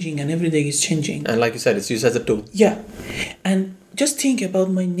is changing and every day is changing. And like you said, it's used as a tool. Yeah, and just think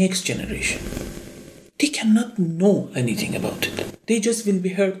about my next generation. They cannot know anything about it. They just will be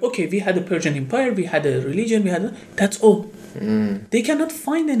heard, okay, we had a Persian Empire, we had a religion, that's all. They cannot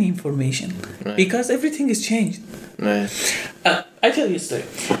find any information because everything is changed. Right. I tell you a story.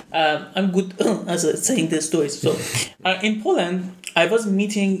 I'm good as saying the stories. So, in Poland, I was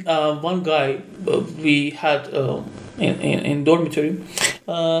meeting one guy we had in dormitory.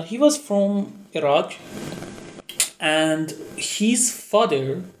 He was from Iraq, and his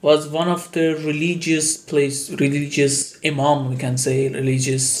father was one of the religious imam, we can say,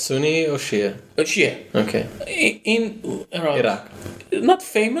 religious Sunni or Shia? Shia Okay. in Iraq. Not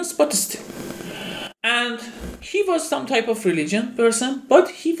famous, but still. And he was some type of religion person, but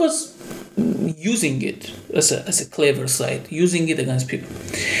he was using it as a clever side, using it against people.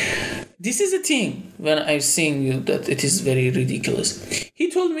 This is a thing when I'm seeing you that it is very ridiculous. He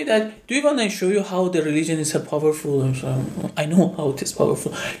told me that, do you want to show you how the religion is so powerful? And so, I know how it is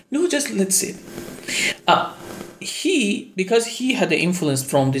powerful. No, just let's see. Because he had the influence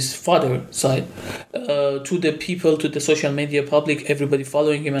from this father side to the people, to the social media public, everybody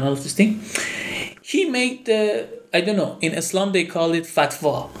following him and all of this thing. He made I don't know, in Islam they call it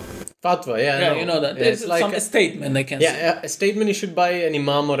fatwa. Fatwa, yeah. Yeah, you know that. Yeah, There's it's like some statement I can say. yeah, a statement issued by an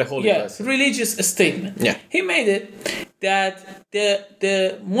imam or a holy Yeah, person. religious statement. Yeah. He made it that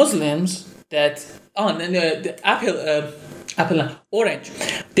the Muslims that the orange.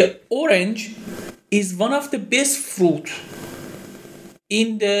 The orange is one of the best fruit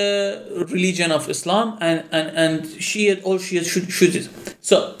in the religion of Islam, and Shiite should it.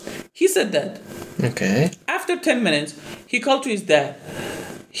 So he said that. Okay. After 10 minutes, he called to his dad.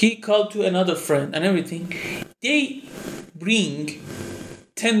 He called to another friend and everything. They bring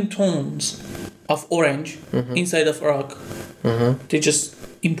 10 tons of orange inside of Iraq. They just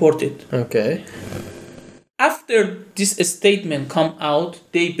import it. Okay. After this statement come out,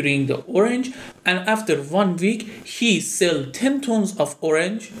 they bring the orange, and after 1 week, he sell 10 tons of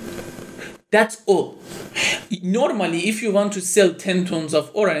orange. That's all. Normally, if you want to sell 10 tons of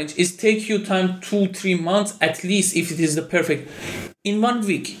orange, it take you time 2-3 months at least if it is the perfect. In 1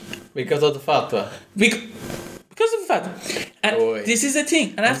 week. Because of the fatwa. Because of that. And Oy. this is the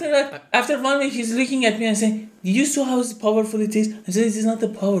thing. And after that, after 1 week, he's looking at me and saying, "Do you see how powerful it is?" I said, "It is not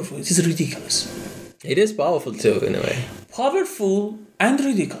that powerful. It is ridiculous." It is powerful too, in a way. Powerful and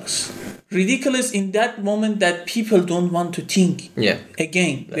ridiculous. Ridiculous in that moment that people don't want to think. Yeah.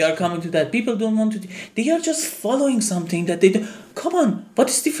 Again, we are coming to that. People don't want to think. They are just following something that they do. Come on, what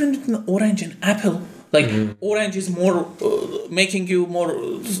is different between orange and apple? Like, orange is more making you more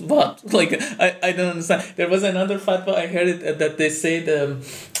what? Like, I don't understand. There was another fatwa I heard it that they say the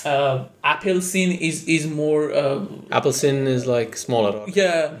apelsine is more Applesin is like smaller. Or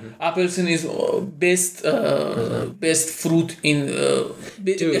apelsine is best fruit in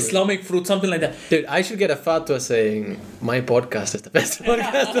Islamic fruit, something like that. Dude, I should get a fatwa saying my podcast is the best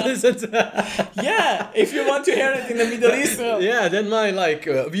podcast to listen to. Yeah, if you want to hear it in the Middle East. Yeah, then my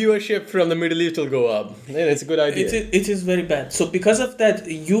viewership from the Middle East will go up. Yeah, it's a good idea. It is very bad. So because of that,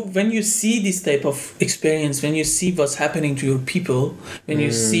 when you see this type of experience, when you see what's happening to your people, when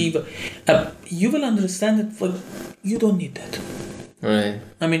you see, you will understand that you don't need that. Right.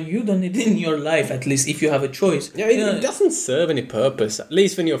 I mean, you don't need it in your life, at least if you have a choice. Yeah, it doesn't serve any purpose. At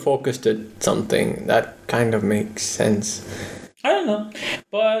least when you're focused at something, that kind of makes sense. I don't know,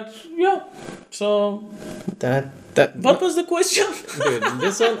 but yeah. So what was the question? Dude,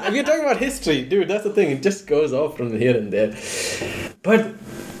 this one, we're talking about history, dude. That's the thing. It just goes off from here and there. But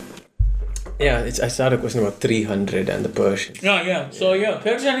yeah, I started a question about 300 and the Persians. Yeah. So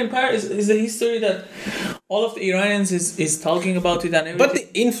Persian Empire is a history that all of the Iranians is talking about it and everything. But the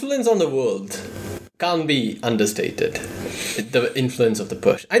influence on the world can't be understated. The influence of the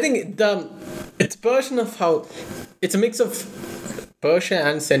Persian. I think it's Persian of how it's a mix of Persia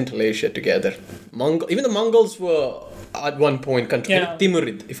and Central Asia together. Even the Mongols were at one point controlling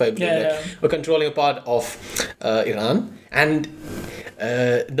Timurid, if I believe that, were controlling a part of Iran, and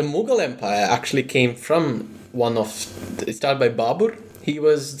the Mughal Empire actually came from it started by Babur, He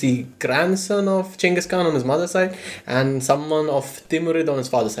was the grandson of Genghis Khan on his mother's side and someone of Timurid on his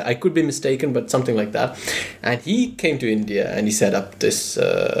father's side. I could be mistaken, but something like that. And he came to India and he set up this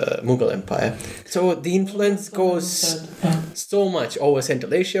Mughal empire. So the influence goes so much over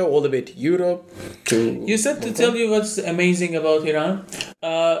Central Asia, all the way to Europe. You said to tell you what's amazing about Iran.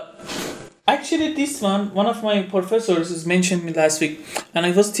 Actually, this one of my professors has mentioned me last week, and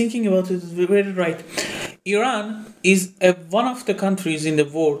I was thinking about it. Very right. Iran is one of the countries in the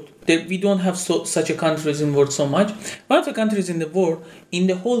world that we don't have such a countries in the world so much. One of the countries in the world in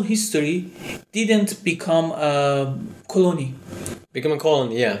the whole history didn't become a colony. Become a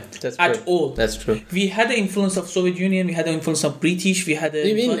colony, yeah, that's true. At all. That's true. We had the influence of Soviet Union. We had the influence of British. We had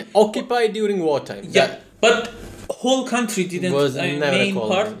You mean occupied during wartime? Yeah, but whole country didn't. Was never main a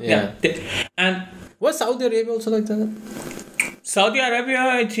colony, part. yeah. And was Saudi Arabia also like that? Saudi Arabia,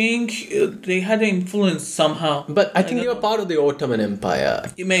 I think they had an influence somehow. But I think they were part of the Ottoman Empire.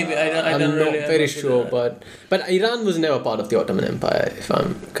 Maybe I don't I'm really not very sure, but Iran was never part of the Ottoman Empire, if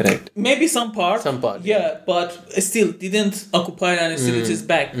I'm correct. Maybe some part. Some part. Yeah, but still didn't occupy and still it is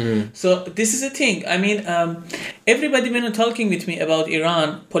back. So this is a thing. I mean, everybody when you're talking with me about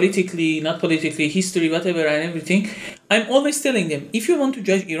Iran, politically, not politically, history, whatever, and everything, I'm always telling them, if you want to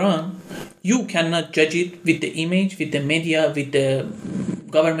judge Iran, you cannot judge it with the image, with the media, with the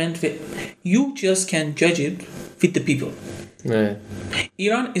government. You just can judge it with the people. Right.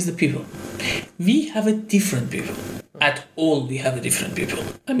 Iran is the people. We have a different people. At all, we have a different people.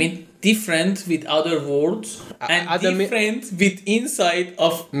 I mean, different with other words and different with inside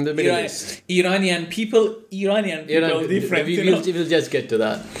of the Middle East. Iranian people different. We'll just get to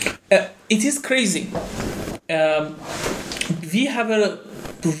that. It is crazy. We have a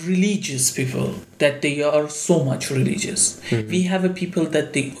religious people that they are so much religious. We have a people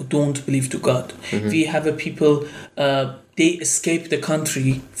that they don't believe to God. We have a people they escape the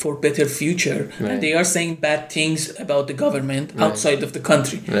country for better future and they are saying bad things about the government outside of the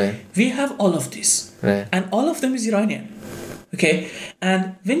country. We have all of this and all of them is Iranian. Okay,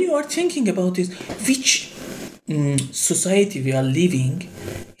 and when you are thinking about it, which society we are living,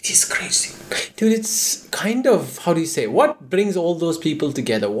 it is crazy. Dude, it's kind of, how do you say, what brings all those people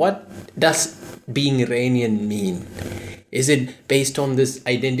together? What does being Iranian mean? Is it based on this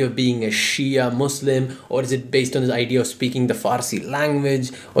identity of being a Shia Muslim, or is it based on this idea of speaking the Farsi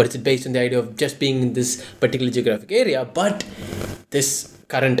language, or is it based on the idea of just being in this particular geographic area? But this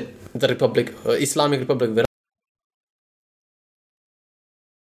current, the Islamic Republic of Iran,